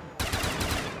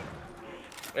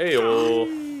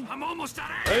 Heyo. I'm almost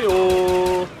out of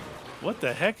Heyo. What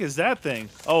the heck is that thing?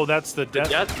 Oh, that's the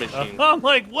death machine. I'm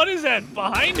like, what is that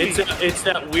behind me? It's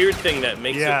that weird thing that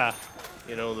makes it...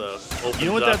 You know, you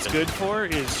know what that's good for?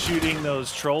 Is shooting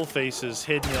those troll faces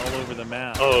hidden all over the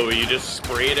map. Oh, you just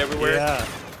spray it everywhere? Yeah.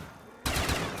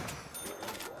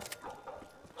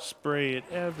 Spray it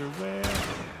everywhere.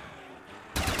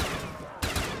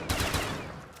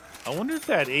 I wonder if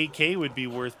that 8K would be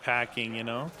worth packing, you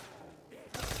know?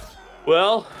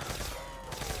 Well,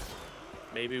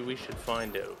 maybe we should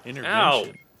find out. Intervention. Ow!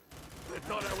 I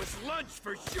thought I was lunch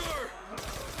for sure!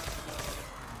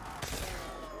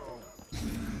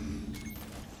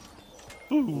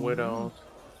 What else?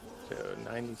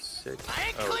 96.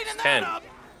 Oh, it's 10.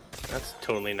 That's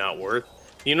totally not worth.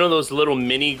 You know those little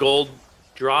mini gold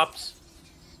drops?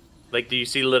 Like, do you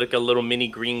see like a little mini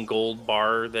green gold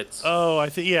bar that's... Oh, I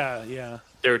think, yeah.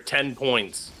 They're 10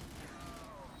 points.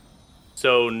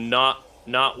 So not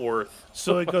worth.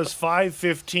 So it goes 5,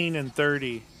 15, and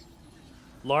 30.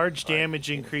 Large damage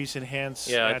increase,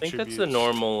 enhance I think that's the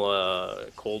normal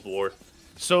Cold War.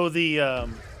 So the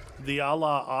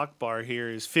Allah Akbar here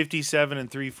is 57 and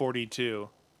 342.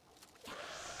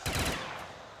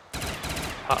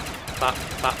 Pop, pop,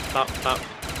 pop, pop, pop.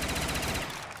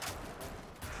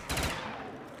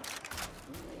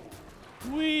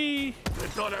 Whee! I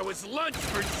thought I was lunch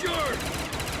for sure!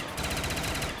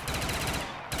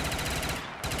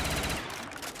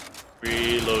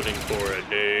 Reloading for a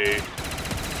day.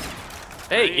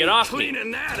 Hey, get off me!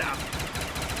 Cleaning that up!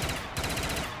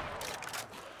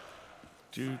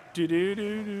 Do do do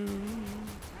do do.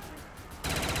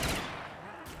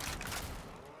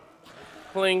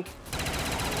 Clink.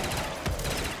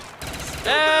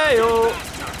 Hey-o!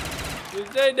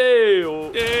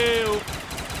 Hey-o! Ew.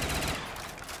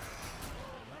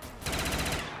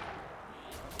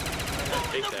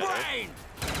 Take that, right?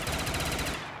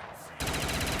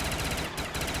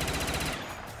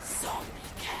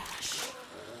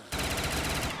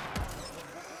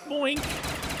 Boink.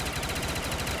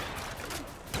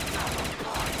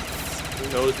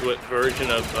 Who knows what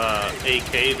version of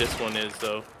AK this one is,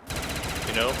 though?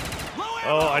 You know?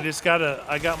 Oh,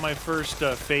 I got my first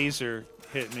phaser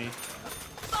hit me.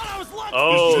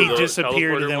 Oh, he the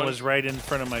disappeared and teleporter then one? was right in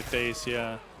front of my face,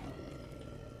 yeah.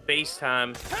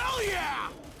 FaceTime. Hell yeah!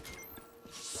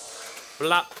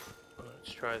 Blop.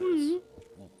 Let's try this.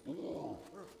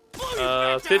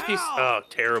 50. Oh,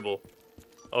 terrible.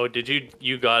 Oh, did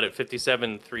you got it?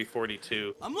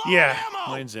 57,342. I'm low Yeah, on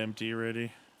ammo! mine's empty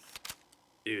already.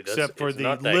 Dude, that's Except for it's the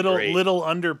not that little great.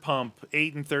 under pump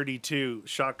 8 and 32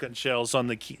 shotgun shells on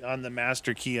the key, on the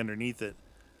master key underneath it.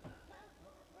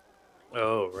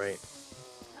 Oh, right.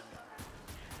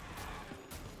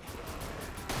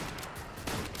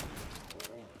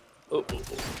 Oh, oh,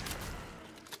 oh.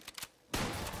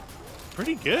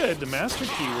 Pretty good. The master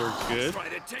key works good. Try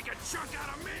to take a chunk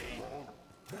out of me!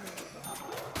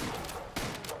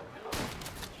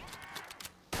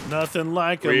 Nothing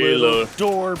like a Reload. little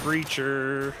door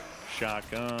breacher.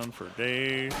 Shotgun for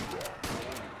days.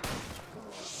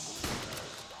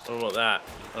 What about that?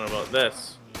 What about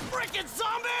this? Freaking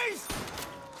zombies!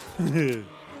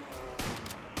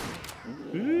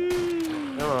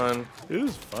 Come on. It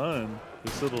was fun.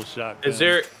 This little shotgun. Is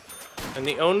there... And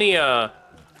the only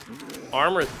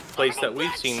armor place that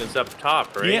we've seen is up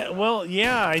top, right? Yeah, well,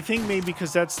 yeah, I think maybe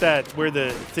because that's where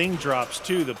the thing drops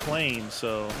to, the plane,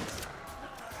 so...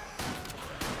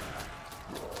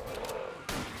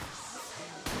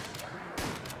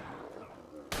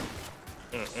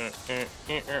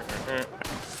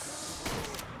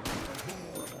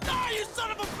 Die, you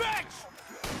son of a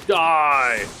bitch!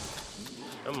 Die!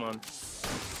 Come on.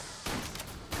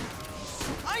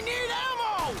 I need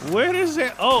ammo! Where does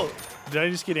it... Oh, did I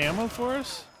just get ammo for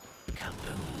us?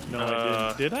 No,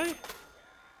 I didn't. Did I?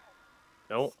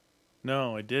 Nope.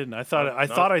 No, I didn't. I thought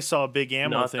Not- I saw a big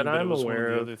ammo not thing, that but it I'm was one of aware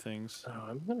the of. other things. Oh,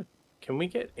 I'm gonna... Can we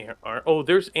get... Oh,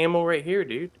 there's ammo right here,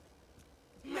 dude.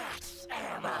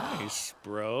 Nice,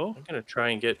 bro. I'm gonna try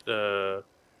and get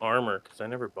armor, because I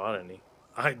never bought any.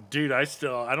 Dude, I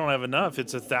don't have enough.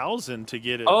 It's 1,000 to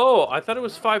get it. Oh, I thought it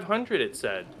was 500, it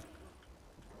said.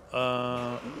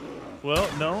 Well,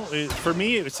 no. For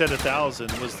me, it said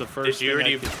 1,000 was the first. Did you thing I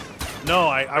already... could- No,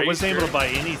 I you wasn't able sure? to buy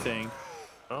anything.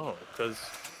 Oh, because...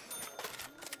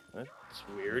 That's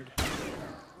weird.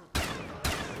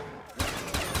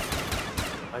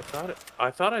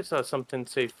 I thought I saw something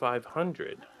say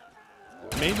 500.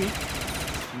 Maybe.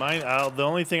 Mine. The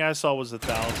only thing I saw was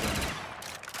 1,000.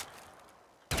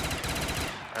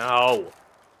 Ow.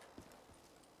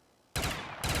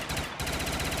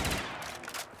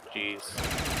 Jeez.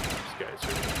 These guys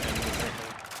are gonna end me right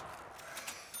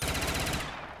now.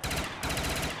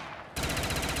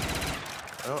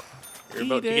 Oh, you're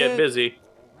about to Eat get it. busy.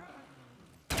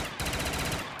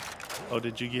 Oh,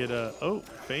 did you get a... Oh,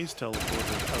 phase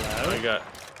teleporter. Hello. I got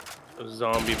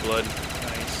zombie blood.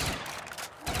 Nice.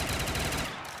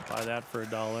 Buy that for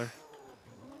 $1.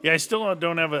 Yeah, I still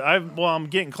don't have a... Well, I'm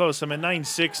getting close. I'm at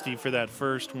 960 for that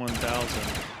first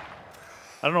 1,000.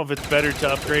 I don't know if it's better to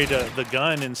upgrade the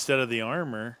gun instead of the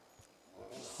armor.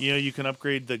 You know, you can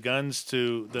upgrade the guns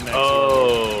to the next level.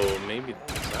 Oh, maybe is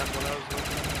that what I was looking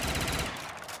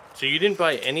at? So you didn't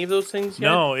buy any of those things yet?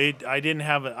 No, I didn't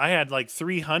have it. I had like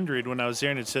 300 when I was there,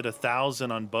 and it said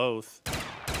 1,000 on both.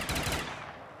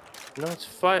 No, it's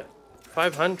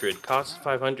 500. Costs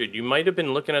 500. You might have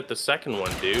been looking at the second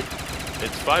one, dude.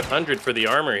 It's 500 for the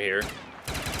armor here.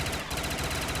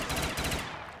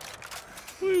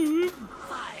 Woo.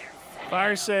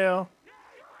 Fire sale.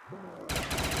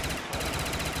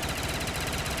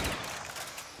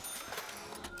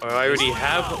 Or I already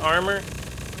have armor.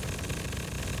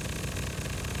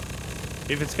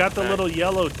 If it's got the Okay. little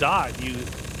yellow dot, you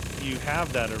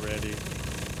have that already.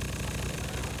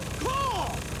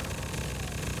 Cool!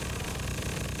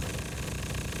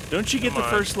 Don't you get Come the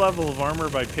on. first level of armor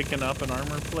by picking up an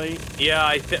armor plate? Yeah,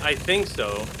 I think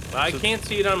so. I So- can't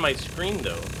see it on my screen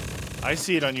though. I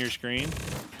see it on your screen.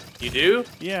 You do?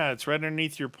 Yeah, it's right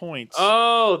underneath your points.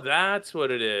 Oh, that's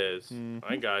what it is. Mhm.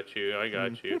 I got you. I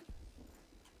got you.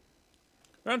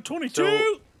 Round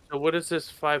 22. So what is this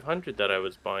 500 that I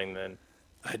was buying then?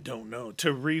 I don't know.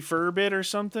 To refurb it or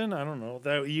something? I don't know.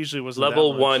 That usually wasn't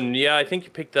Level that much. 1. Yeah, I think you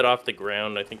picked that off the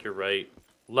ground. I think you're right.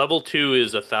 Level 2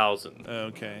 is 1,000.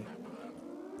 Okay.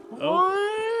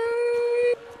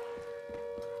 Oh,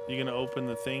 you gonna open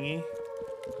the thingy?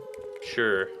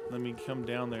 Sure. Let me come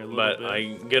down there a little But bit.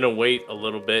 I'm gonna wait a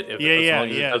little bit if yeah, as yeah, long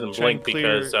as yeah. it doesn't Try and blink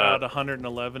clear because out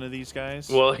 111 of these guys.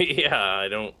 well, yeah, I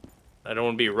don't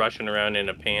want to be rushing around in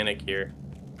a panic here.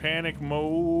 Panic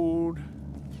mode.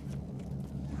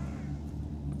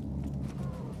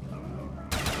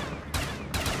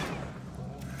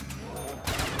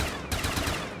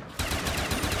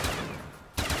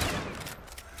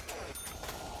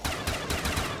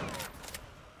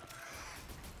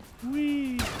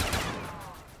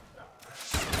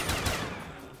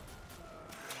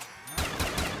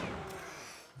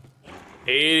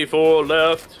 84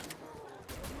 left.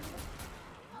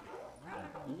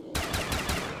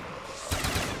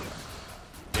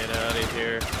 Get out of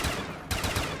here.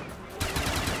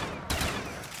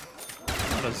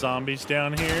 A lot of zombies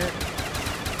down here.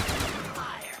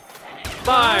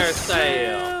 Fire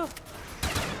sale.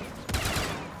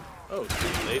 Oh,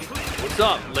 good lady. What's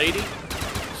up, lady?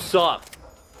 What's up?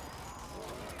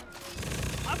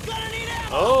 I'm gonna need ammo.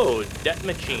 Oh, death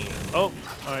machine. Oh,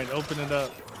 all right, open it up.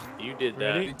 You did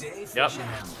that. Ready? Yep.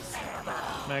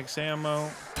 Max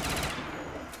ammo.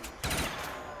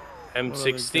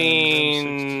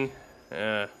 M16.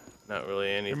 Not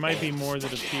really anything. There might be more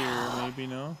that appear, maybe,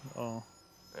 no? Oh.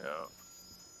 Yeah.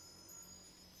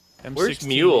 M16 Where's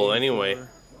Mule, 84. anyway?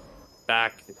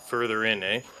 Back further in,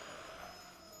 eh?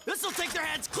 This'll take their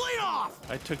heads clean off.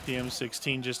 I took the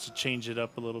M16 just to change it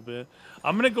up a little bit.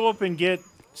 I'm gonna go up and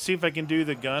see if I can do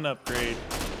the gun upgrade.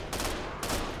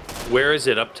 Where is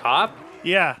it? Up top?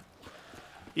 Yeah.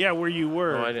 Yeah, where you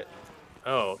were. Oh, I didn't.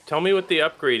 Oh, tell me what the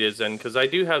upgrade is then, because I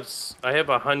have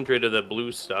 100 of the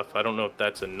blue stuff. I don't know if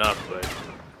that's enough, but.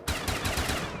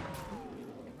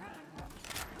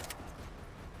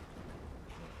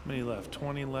 How many left?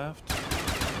 20 left.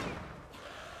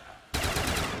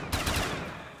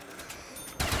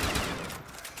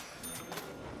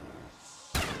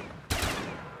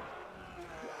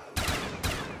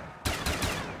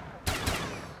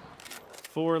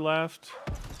 Four left.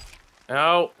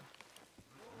 Ow.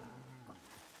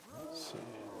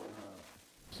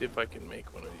 See if I can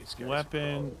make one of these guys.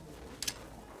 Weapon.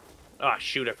 Ah,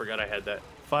 shoot! I forgot I had that.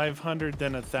 500,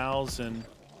 then 1,000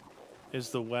 is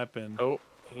the weapon. Oh,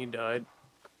 he died.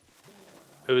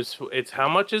 It's how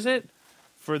much is it?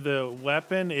 For the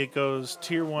weapon, it goes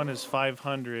tier 1 is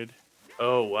 500.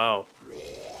 Oh wow!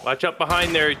 Watch out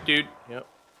behind there, dude. Yep.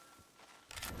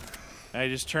 I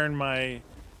just turned my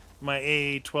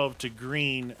AA-12 to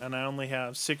green, and I only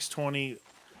have 620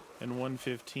 and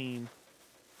 115.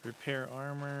 Repair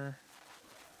armor.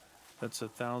 That's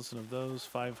 1,000 of those.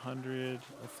 500,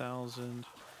 1,000.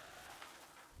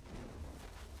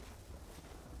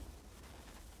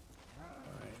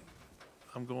 Alright.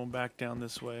 I'm going back down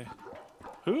this way.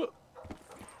 Ooh.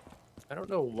 I don't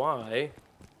know why.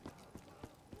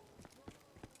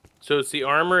 So it's the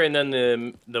armor, and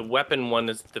then the weapon one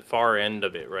is the far end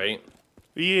of it, right?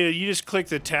 Yeah, you just click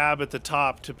the tab at the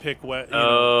top to pick what.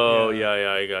 Oh,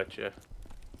 yeah, I gotcha.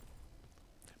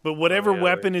 But whatever yeah,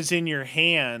 weapon is in your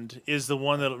hand is the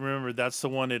one that, remember, that's the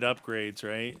one it upgrades,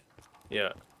 right?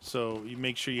 Yeah. So you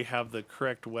make sure you have the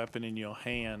correct weapon in your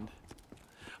hand.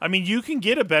 I mean, you can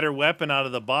get a better weapon out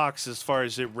of the box as far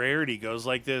as rarity goes.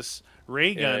 Like this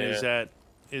ray gun is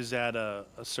at a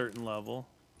certain level.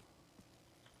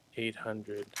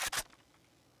 800.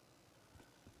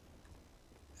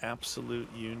 Absolute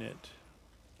unit.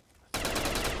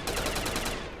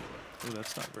 Ooh,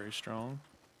 that's not very strong.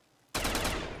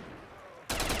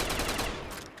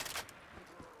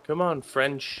 Come on,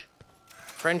 friendship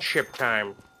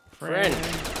time. Friends.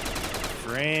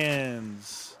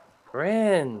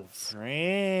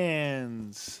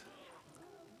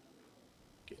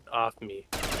 Get off me.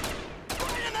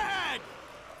 Right in the head.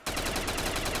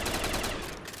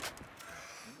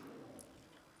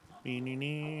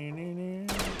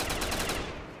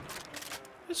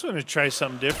 I just want to try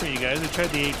something different, you guys. I tried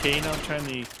the AK, now I'm trying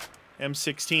the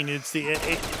M16. It's the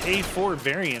A4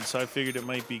 variant, so I figured it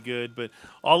might be good. But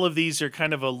all of these are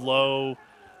kind of a low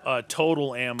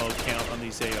total ammo count on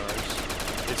these ARs.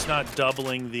 It's not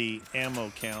doubling the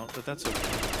ammo count, but that's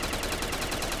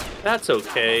okay. That's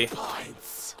okay.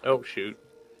 Oh, shoot.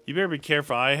 You better be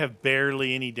careful. I have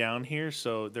barely any down here,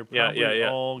 so they're probably Yeah.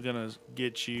 all going to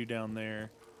get you down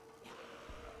there.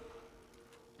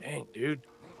 Dang, dude.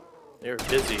 They're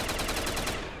busy.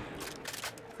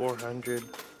 400.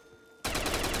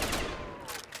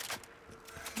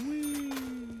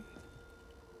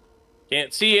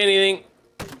 Can't see anything.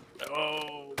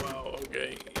 Oh, wow.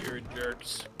 Okay. You're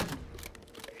jerks.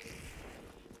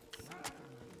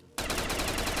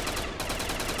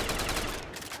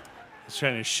 He's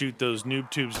trying to shoot those noob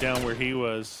tubes down where he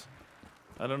was.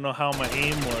 I don't know how my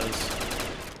aim was.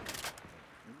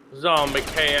 Zombie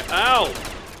can. Ow!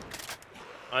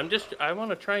 I want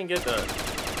to try and get the.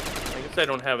 I guess I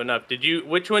don't have enough.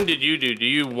 Which one did you do? Do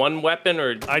you one weapon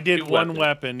or? I did two one weapons?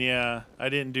 weapon, yeah. I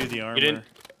didn't do the armor.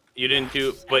 You didn't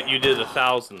do, but you did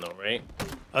 1,000 though, right?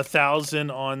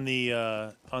 1,000 on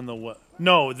the what?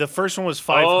 No, the first one was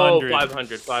 500. Oh,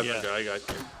 500. Yeah. I got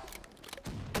you.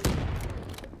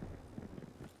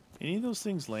 Any of those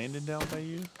things landed down by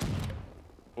you?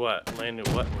 What landed?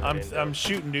 What? I'm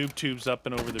shooting noob tubes up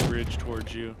and over the bridge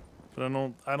towards you. But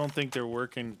I don't think they're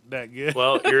working that good.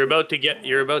 Well, you're about to get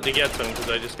some because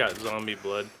I just got zombie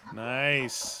blood.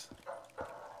 Nice.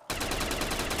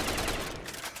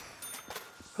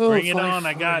 Oh, Bring it on.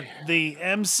 I got the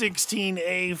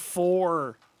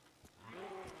M16A4.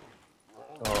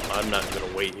 Oh, I'm not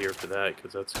gonna wait here for that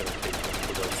because that's gonna take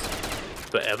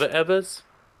but Evas?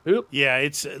 Oop. Yeah,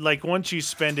 it's like once you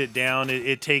spend it down,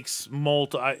 it takes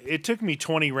it took me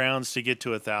 20 rounds to get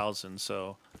to 1,000,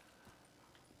 so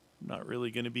I'm not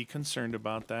really going to be concerned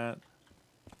about that.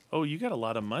 Oh, you got a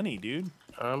lot of money, dude.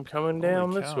 I'm coming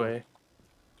down this way.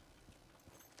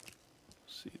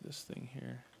 See this thing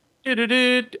here.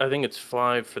 I think it's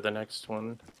 5 for the next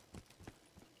one.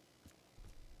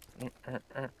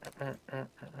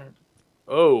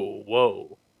 Oh,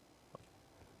 whoa.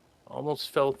 Almost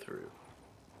fell through.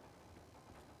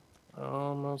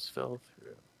 Almost fell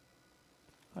through.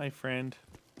 Hi, friend.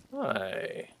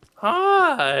 Hi.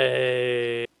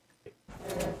 Hi.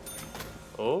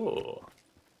 Oh.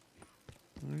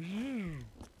 Wouldn't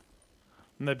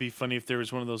that be funny if there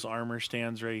was one of those armor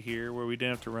stands right here where we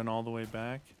didn't have to run all the way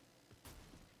back?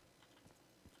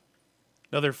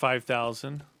 Another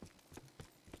 5,000.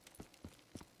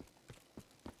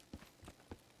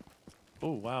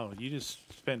 Oh, wow. You just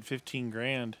spent 15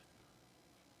 grand.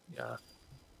 Yeah.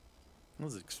 That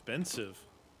was expensive.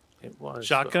 It was.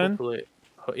 Shotgun?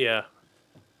 Yeah.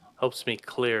 Helps me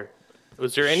clear.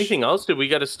 Was there anything else that we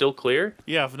got to still clear?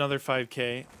 Yeah, another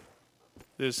 5K.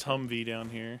 This Humvee down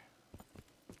here.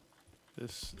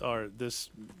 This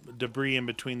debris in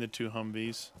between the two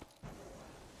Humvees.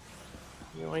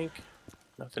 Yoink.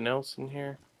 Nothing else in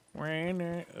here.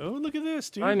 Oh, look at this,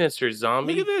 dude. Hi, Mr.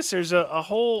 Zombie. Look at this. There's a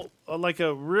whole, like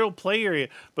a real play area.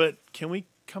 But can we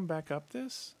come back up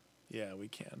this? Yeah, we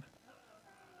can.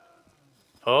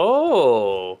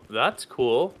 Oh, that's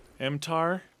cool.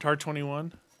 MTAR, TAR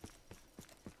 21.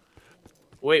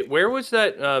 Wait, where was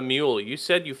that mule? You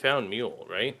said you found mule,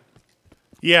 right?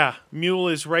 Yeah, mule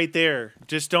is right there.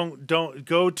 Just don't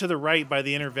go to the right by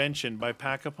the intervention by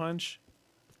Pack-a-Punch.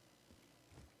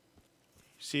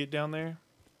 See it down there?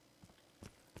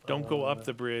 Don't go up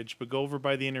the bridge, but go over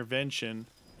by the intervention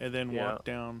and then walk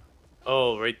down.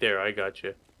 Oh, right there. I got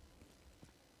you.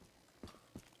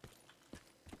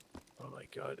 Oh my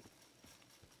god.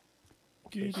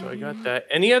 Okay, so I got that.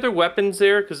 Any other weapons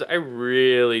there? Because I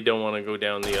really don't want to go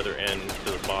down the other end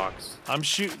to the box. I'm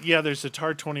shooting. Yeah, there's a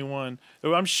TAR 21.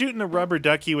 Oh, I'm shooting a rubber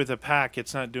ducky with a pack.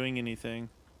 It's not doing anything.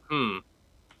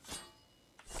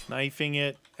 Knifing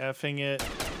it, effing it.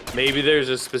 Maybe there's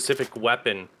a specific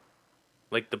weapon,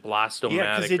 like the Blastomatic.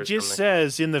 Yeah, because it just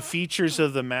says in the features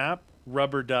of the map,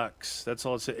 rubber ducks. That's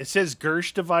all it says. It says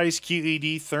Gersh device,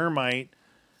 QED, thermite,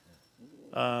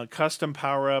 custom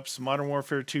power-ups, Modern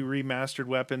Warfare 2 remastered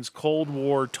weapons, Cold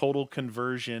War total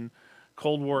conversion,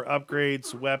 Cold War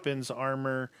upgrades, weapons,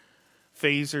 armor,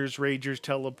 phasers, ragers,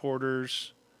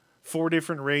 teleporters, 4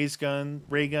 different ray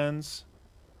guns,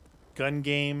 gun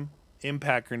game,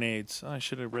 impact grenades. Oh, I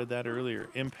should have read that earlier.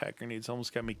 Impact grenades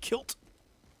almost got me killed.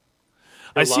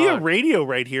 I see a radio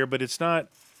right here, but it's not.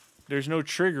 There's no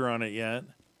trigger on it yet.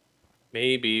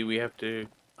 Maybe we have to.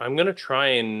 I'm gonna try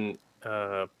and.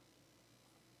 Do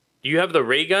you have the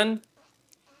ray gun?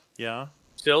 Yeah.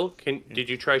 Still, did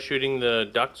you try shooting the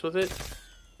ducks with it?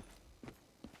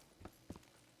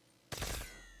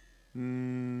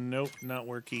 Nope, not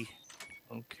worky.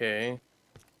 Okay.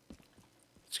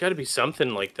 It's got to be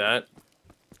something like that.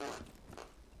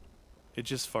 It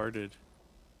just farted.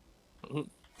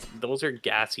 Those are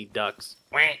gassy ducks.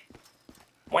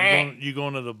 You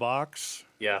going to the box?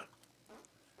 Yeah.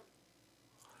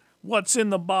 What's in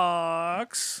the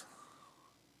box?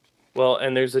 Well,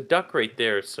 and there's a duck right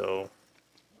there, so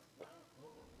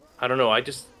I don't know. I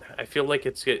feel like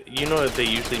it's, you know, that they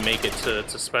usually make it so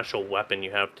it's a special weapon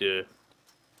you have to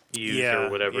use or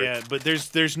whatever. Yeah, but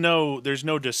there's no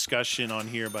discussion on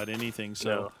here about anything, so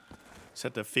No. just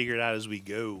have to figure it out as we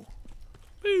go.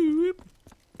 Boop.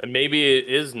 And maybe it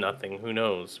is nothing. Who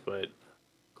knows? But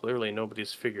clearly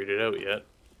nobody's figured it out yet.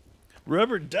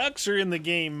 Rubber ducks are in the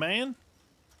game, man.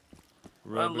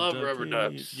 I love rubber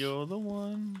ducks. You're the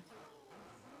one.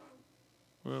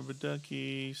 Rubber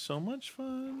ducky, so much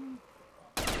fun.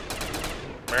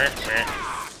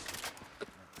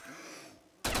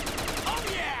 Oh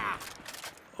yeah!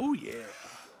 Oh yeah.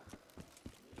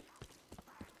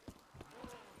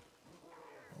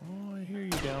 Oh, I hear you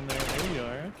down there. There you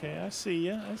are. Okay, I see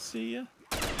ya. I see ya.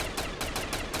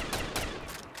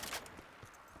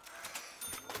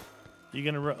 You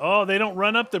gonna run? Oh, they don't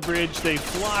run up the bridge. They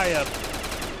fly up.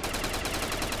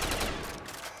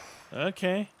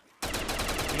 Okay.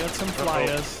 We got some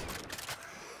flyers.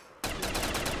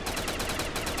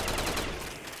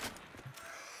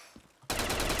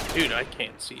 Dude, I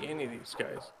can't see any of these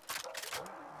guys.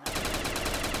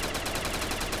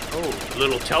 Oh,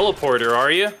 little teleporter,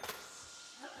 are you?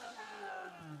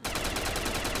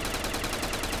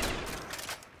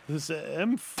 This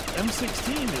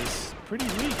M16 is pretty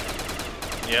weak.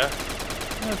 Yeah.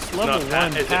 That's level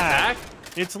not 1 Is it pack.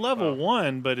 pack? It's level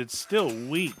 1, but it's still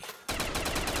weak.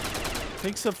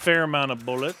 Takes a fair amount of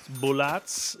bullets.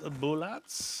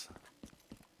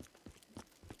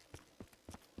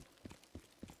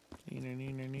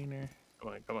 Neener.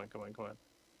 Come on.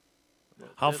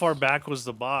 How far back was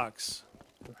the box?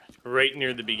 Right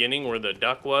near the beginning where the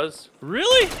duck was.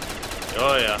 Really?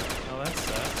 Oh, yeah. Oh, that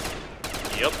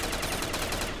sucks. Yep.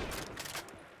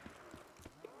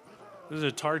 There's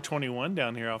a TAR 21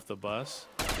 down here off the bus.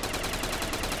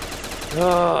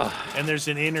 Ah, And there's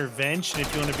an intervention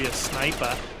if you want to be a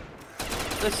sniper.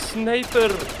 the sniper.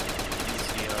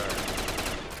 VCR.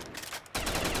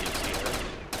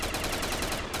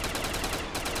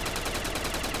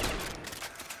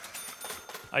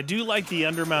 I do like the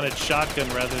undermounted shotgun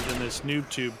rather than this noob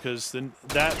tube because then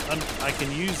I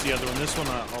can use the other one. This one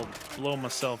I'll blow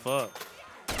myself up.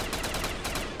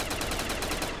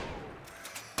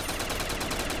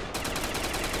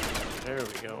 There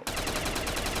we go.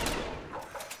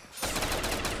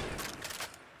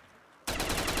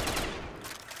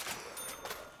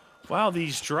 Wow,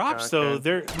 these drops though,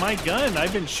 they're my gun.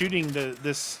 I've been shooting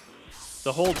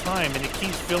the whole time, and it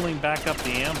keeps filling back up the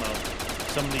ammo.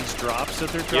 Some of these drops that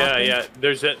they're dropping. Yeah.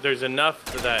 There's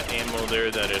enough of that ammo there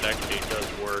that it actually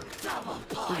does work.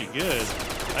 Pretty good.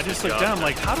 I just looked down,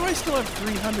 like, how do I still have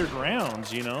 300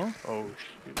 rounds? You know? Oh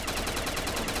shoot.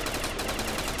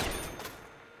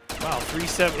 Wow,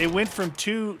 370. It went from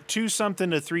two something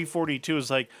to 342. It was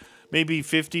like maybe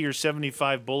 50 or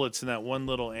 75 bullets in that one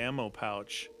little ammo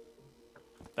pouch.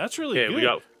 That's really good.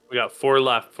 Okay, we got 4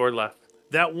 left. 4 left.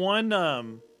 That one,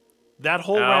 that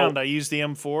whole round I used the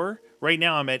M4. Right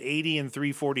now I'm at 80 and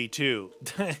 342.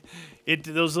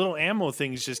 Those little ammo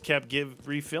things just kept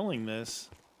refilling this.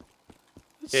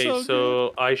 It's Okay,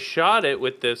 so I shot it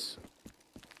with this.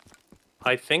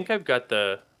 I think I've got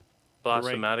the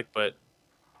blastomatic, but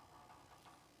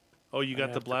oh, you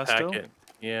got the have to pack blasto? it.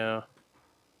 Yeah,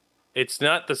 it's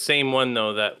not the same one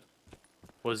though that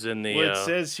was in the. Well, it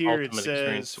says here, it Ultimate says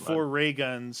Experience 4 ray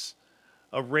guns,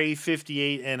 a Ray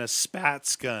 58, and a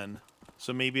Spats gun.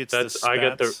 So maybe it's the Spats. I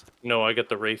got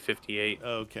the Ray 58. Oh,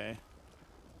 okay.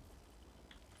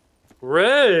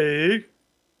 Ray.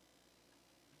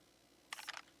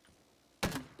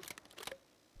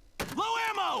 Low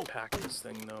ammo! Pack this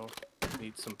thing though.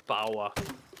 Need some power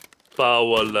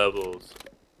levels.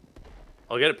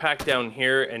 I'll get it packed down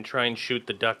here and try and shoot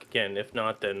the duck again. If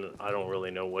not, then I don't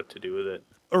really know what to do with it.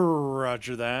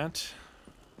 Roger that.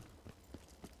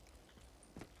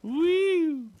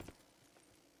 Woo!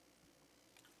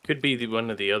 Could be one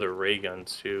of the other ray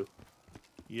guns too.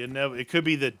 You know, it could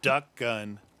be the duck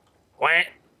gun. What?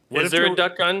 What Is if there there- a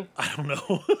duck gun? I don't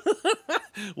know.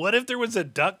 What if there was a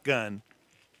duck gun?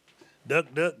 Duck,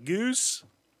 goose.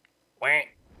 What?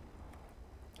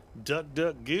 Duck,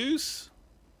 goose.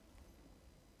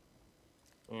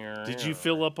 Did you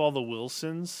fill up all the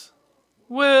Wilsons?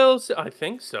 Well, I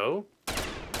think so.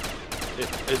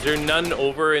 Is there none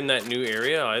over in that new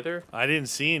area either? I didn't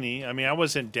see any. I mean, I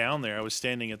wasn't down there. I was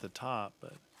standing at the top,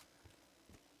 but.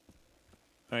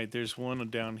 All right, there's one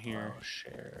down here. Oh,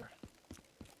 share.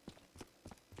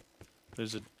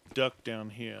 There's a duck down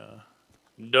here.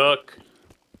 Duck.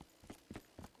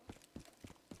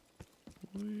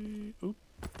 Oop.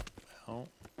 Oh.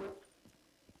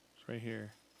 It's right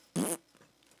here.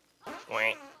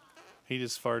 What? He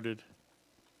just farted.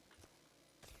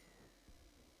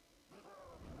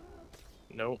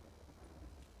 Nope.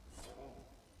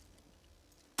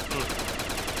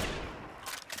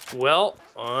 Well,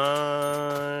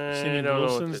 I See any don't know what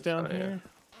Wilsons to down tell ya. here?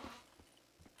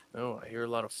 No, I hear a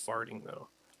lot of farting though.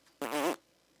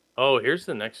 Oh, here's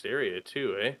the next area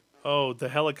too, eh? Oh, the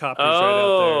helicopter's right out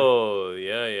Oh,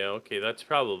 yeah. Okay, that's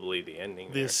probably the ending.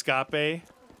 there. The There. escape.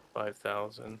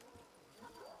 5,000.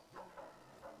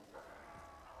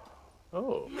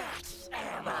 Oh.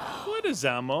 What is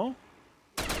ammo?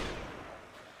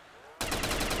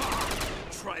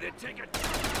 Try to take it.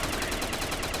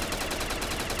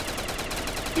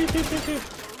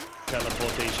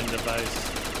 Teleportation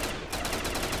device.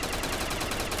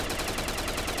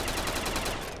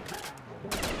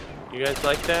 You guys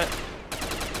like that?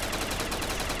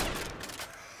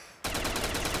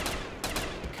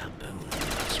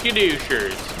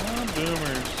 Skadooshers. Oh,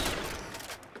 boomers.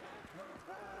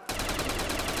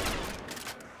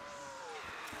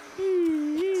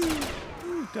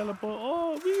 Teleport.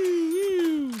 Oh,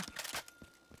 woo.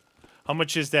 How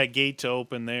much is that gate to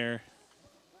open there?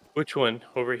 Which one?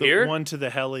 Over The here? one to the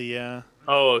heli, yeah.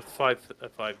 Oh, five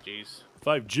Gs.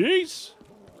 5 Gs?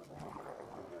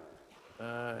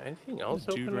 Anything else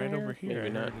Dude open right here? over here.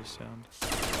 Maybe I not. heard his sound.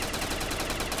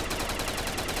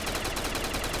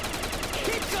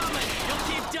 Keep coming! You'll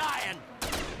keep dying!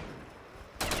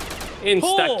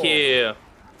 Insta-kill.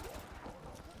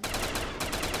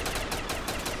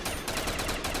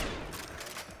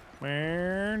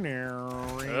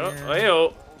 Oh,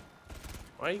 hey-oh.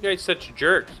 Why are you guys such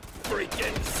jerks?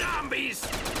 Freaking zombies!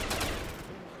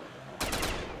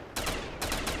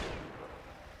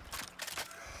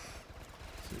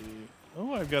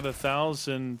 Oh, I've got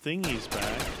 1,000 thingies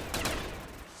back.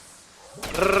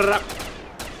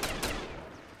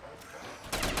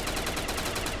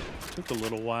 Took a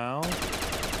little while.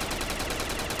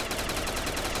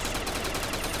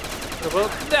 What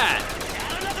about that?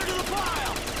 Add another to the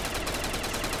pile!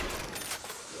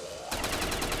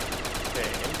 Okay,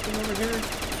 anything over here?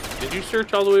 Did you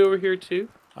search all the way over here too?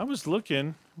 I was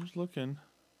looking.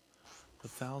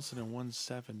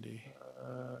 1,170.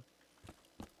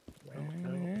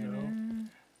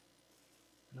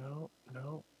 No.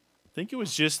 I think it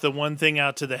was just the one thing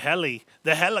out to the heli.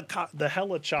 The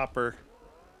heli chopper.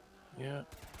 Yeah.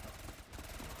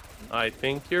 I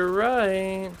think you're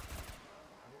right.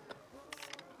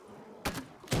 I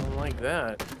don't like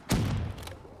that.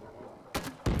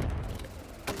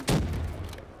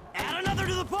 Add another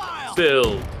to the pile!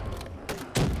 Filled.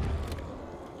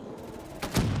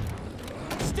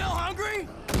 Still hungry?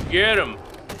 Get him.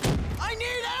 I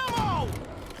need ammo!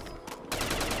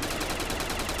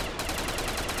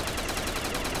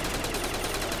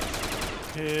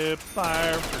 Hip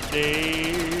fire for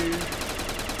days.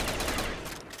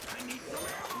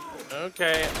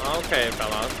 Okay,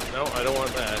 fellas. No, I don't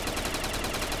want that.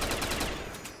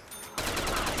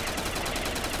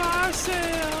 Fire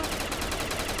sale.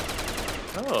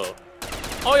 Oh.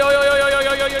 Oh, yo.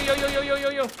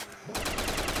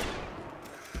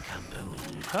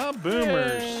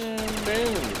 Kaboomers.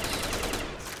 Booms.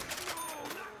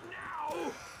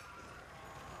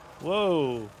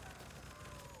 Whoa.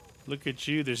 Look at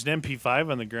you. There's an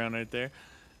MP5 on the ground right there.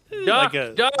 Duck, Like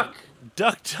a duck.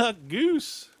 duck,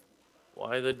 goose.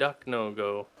 Why the duck no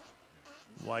go?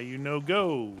 Why you no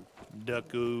go,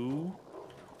 ducko?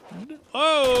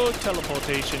 Oh,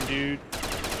 teleportation, dude.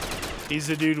 He's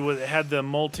the dude with had the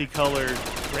multicolored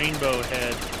rainbow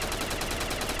head.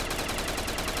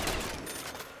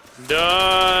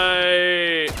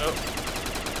 Die. Oh.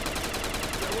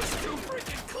 That was too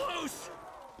freaking close!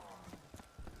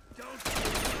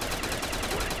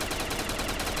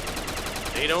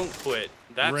 They don't quit.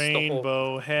 That's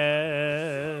Rainbow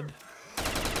head.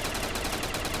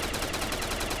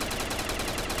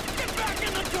 Get back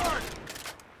in the dirt!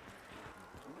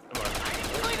 Come on. I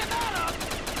ain't cleaning that up!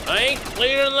 I ain't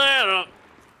cleaning that up.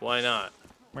 Why not?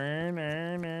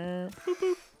 Boop,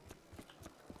 boop.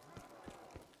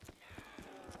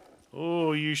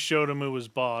 Oh, you showed him who was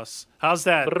boss. How's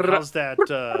that? How's that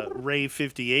Ray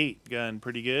 58 gun?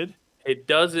 Pretty good. It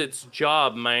does its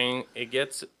job, man. It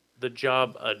gets the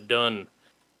job done.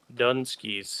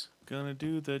 Dunskies. Gonna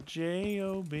do the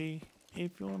J-O-B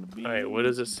if you wanna be. All right, what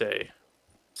does it say? It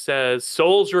says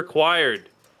souls required.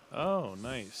 Oh,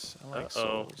 nice. I like Uh-oh.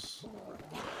 souls.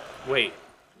 Wait,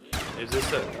 is this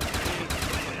a?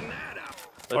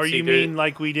 Or Let's see, you mean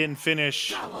like we didn't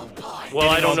finish? Well,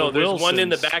 I don't all know. the There's one in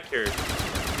the Wilsons? back here.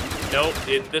 Nope.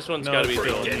 This one's No, got to be it's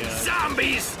filled. freaking- Yeah.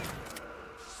 Zombies!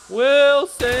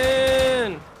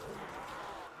 Wilson.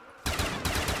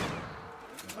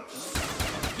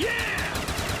 Yeah!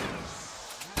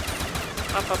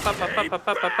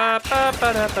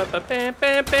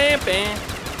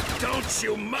 Don't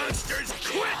you monsters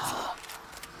quit!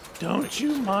 Don't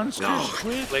you monsters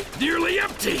quit? Like, Nearly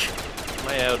empty! am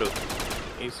I out of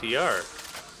ACR?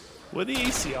 Where the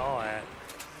ACR at?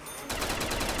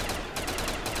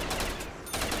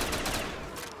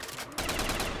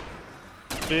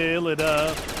 Fill it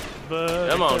up.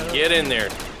 Come on, get in there,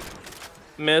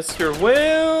 Mr.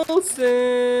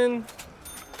 Wilson.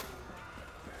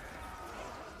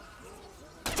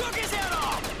 Took his head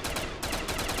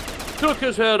off! Took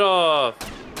his head off.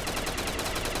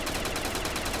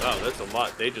 Wow, that's a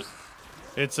lot. They just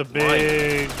It's a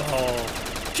big ball.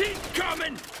 Keep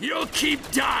coming! You'll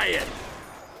keep dying!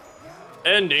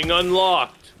 ending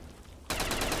unlocked.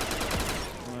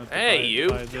 Hey, you.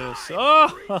 Buy this.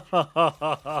 Oh,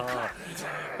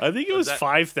 I think it was that-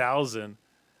 5,000.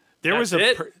 There was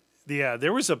That's a it? yeah,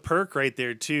 there was a perk right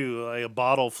there too, like a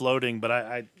bottle floating. But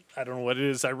I don't know what it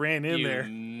is. I ran in You there.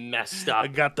 messed I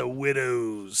up. got the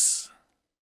widows.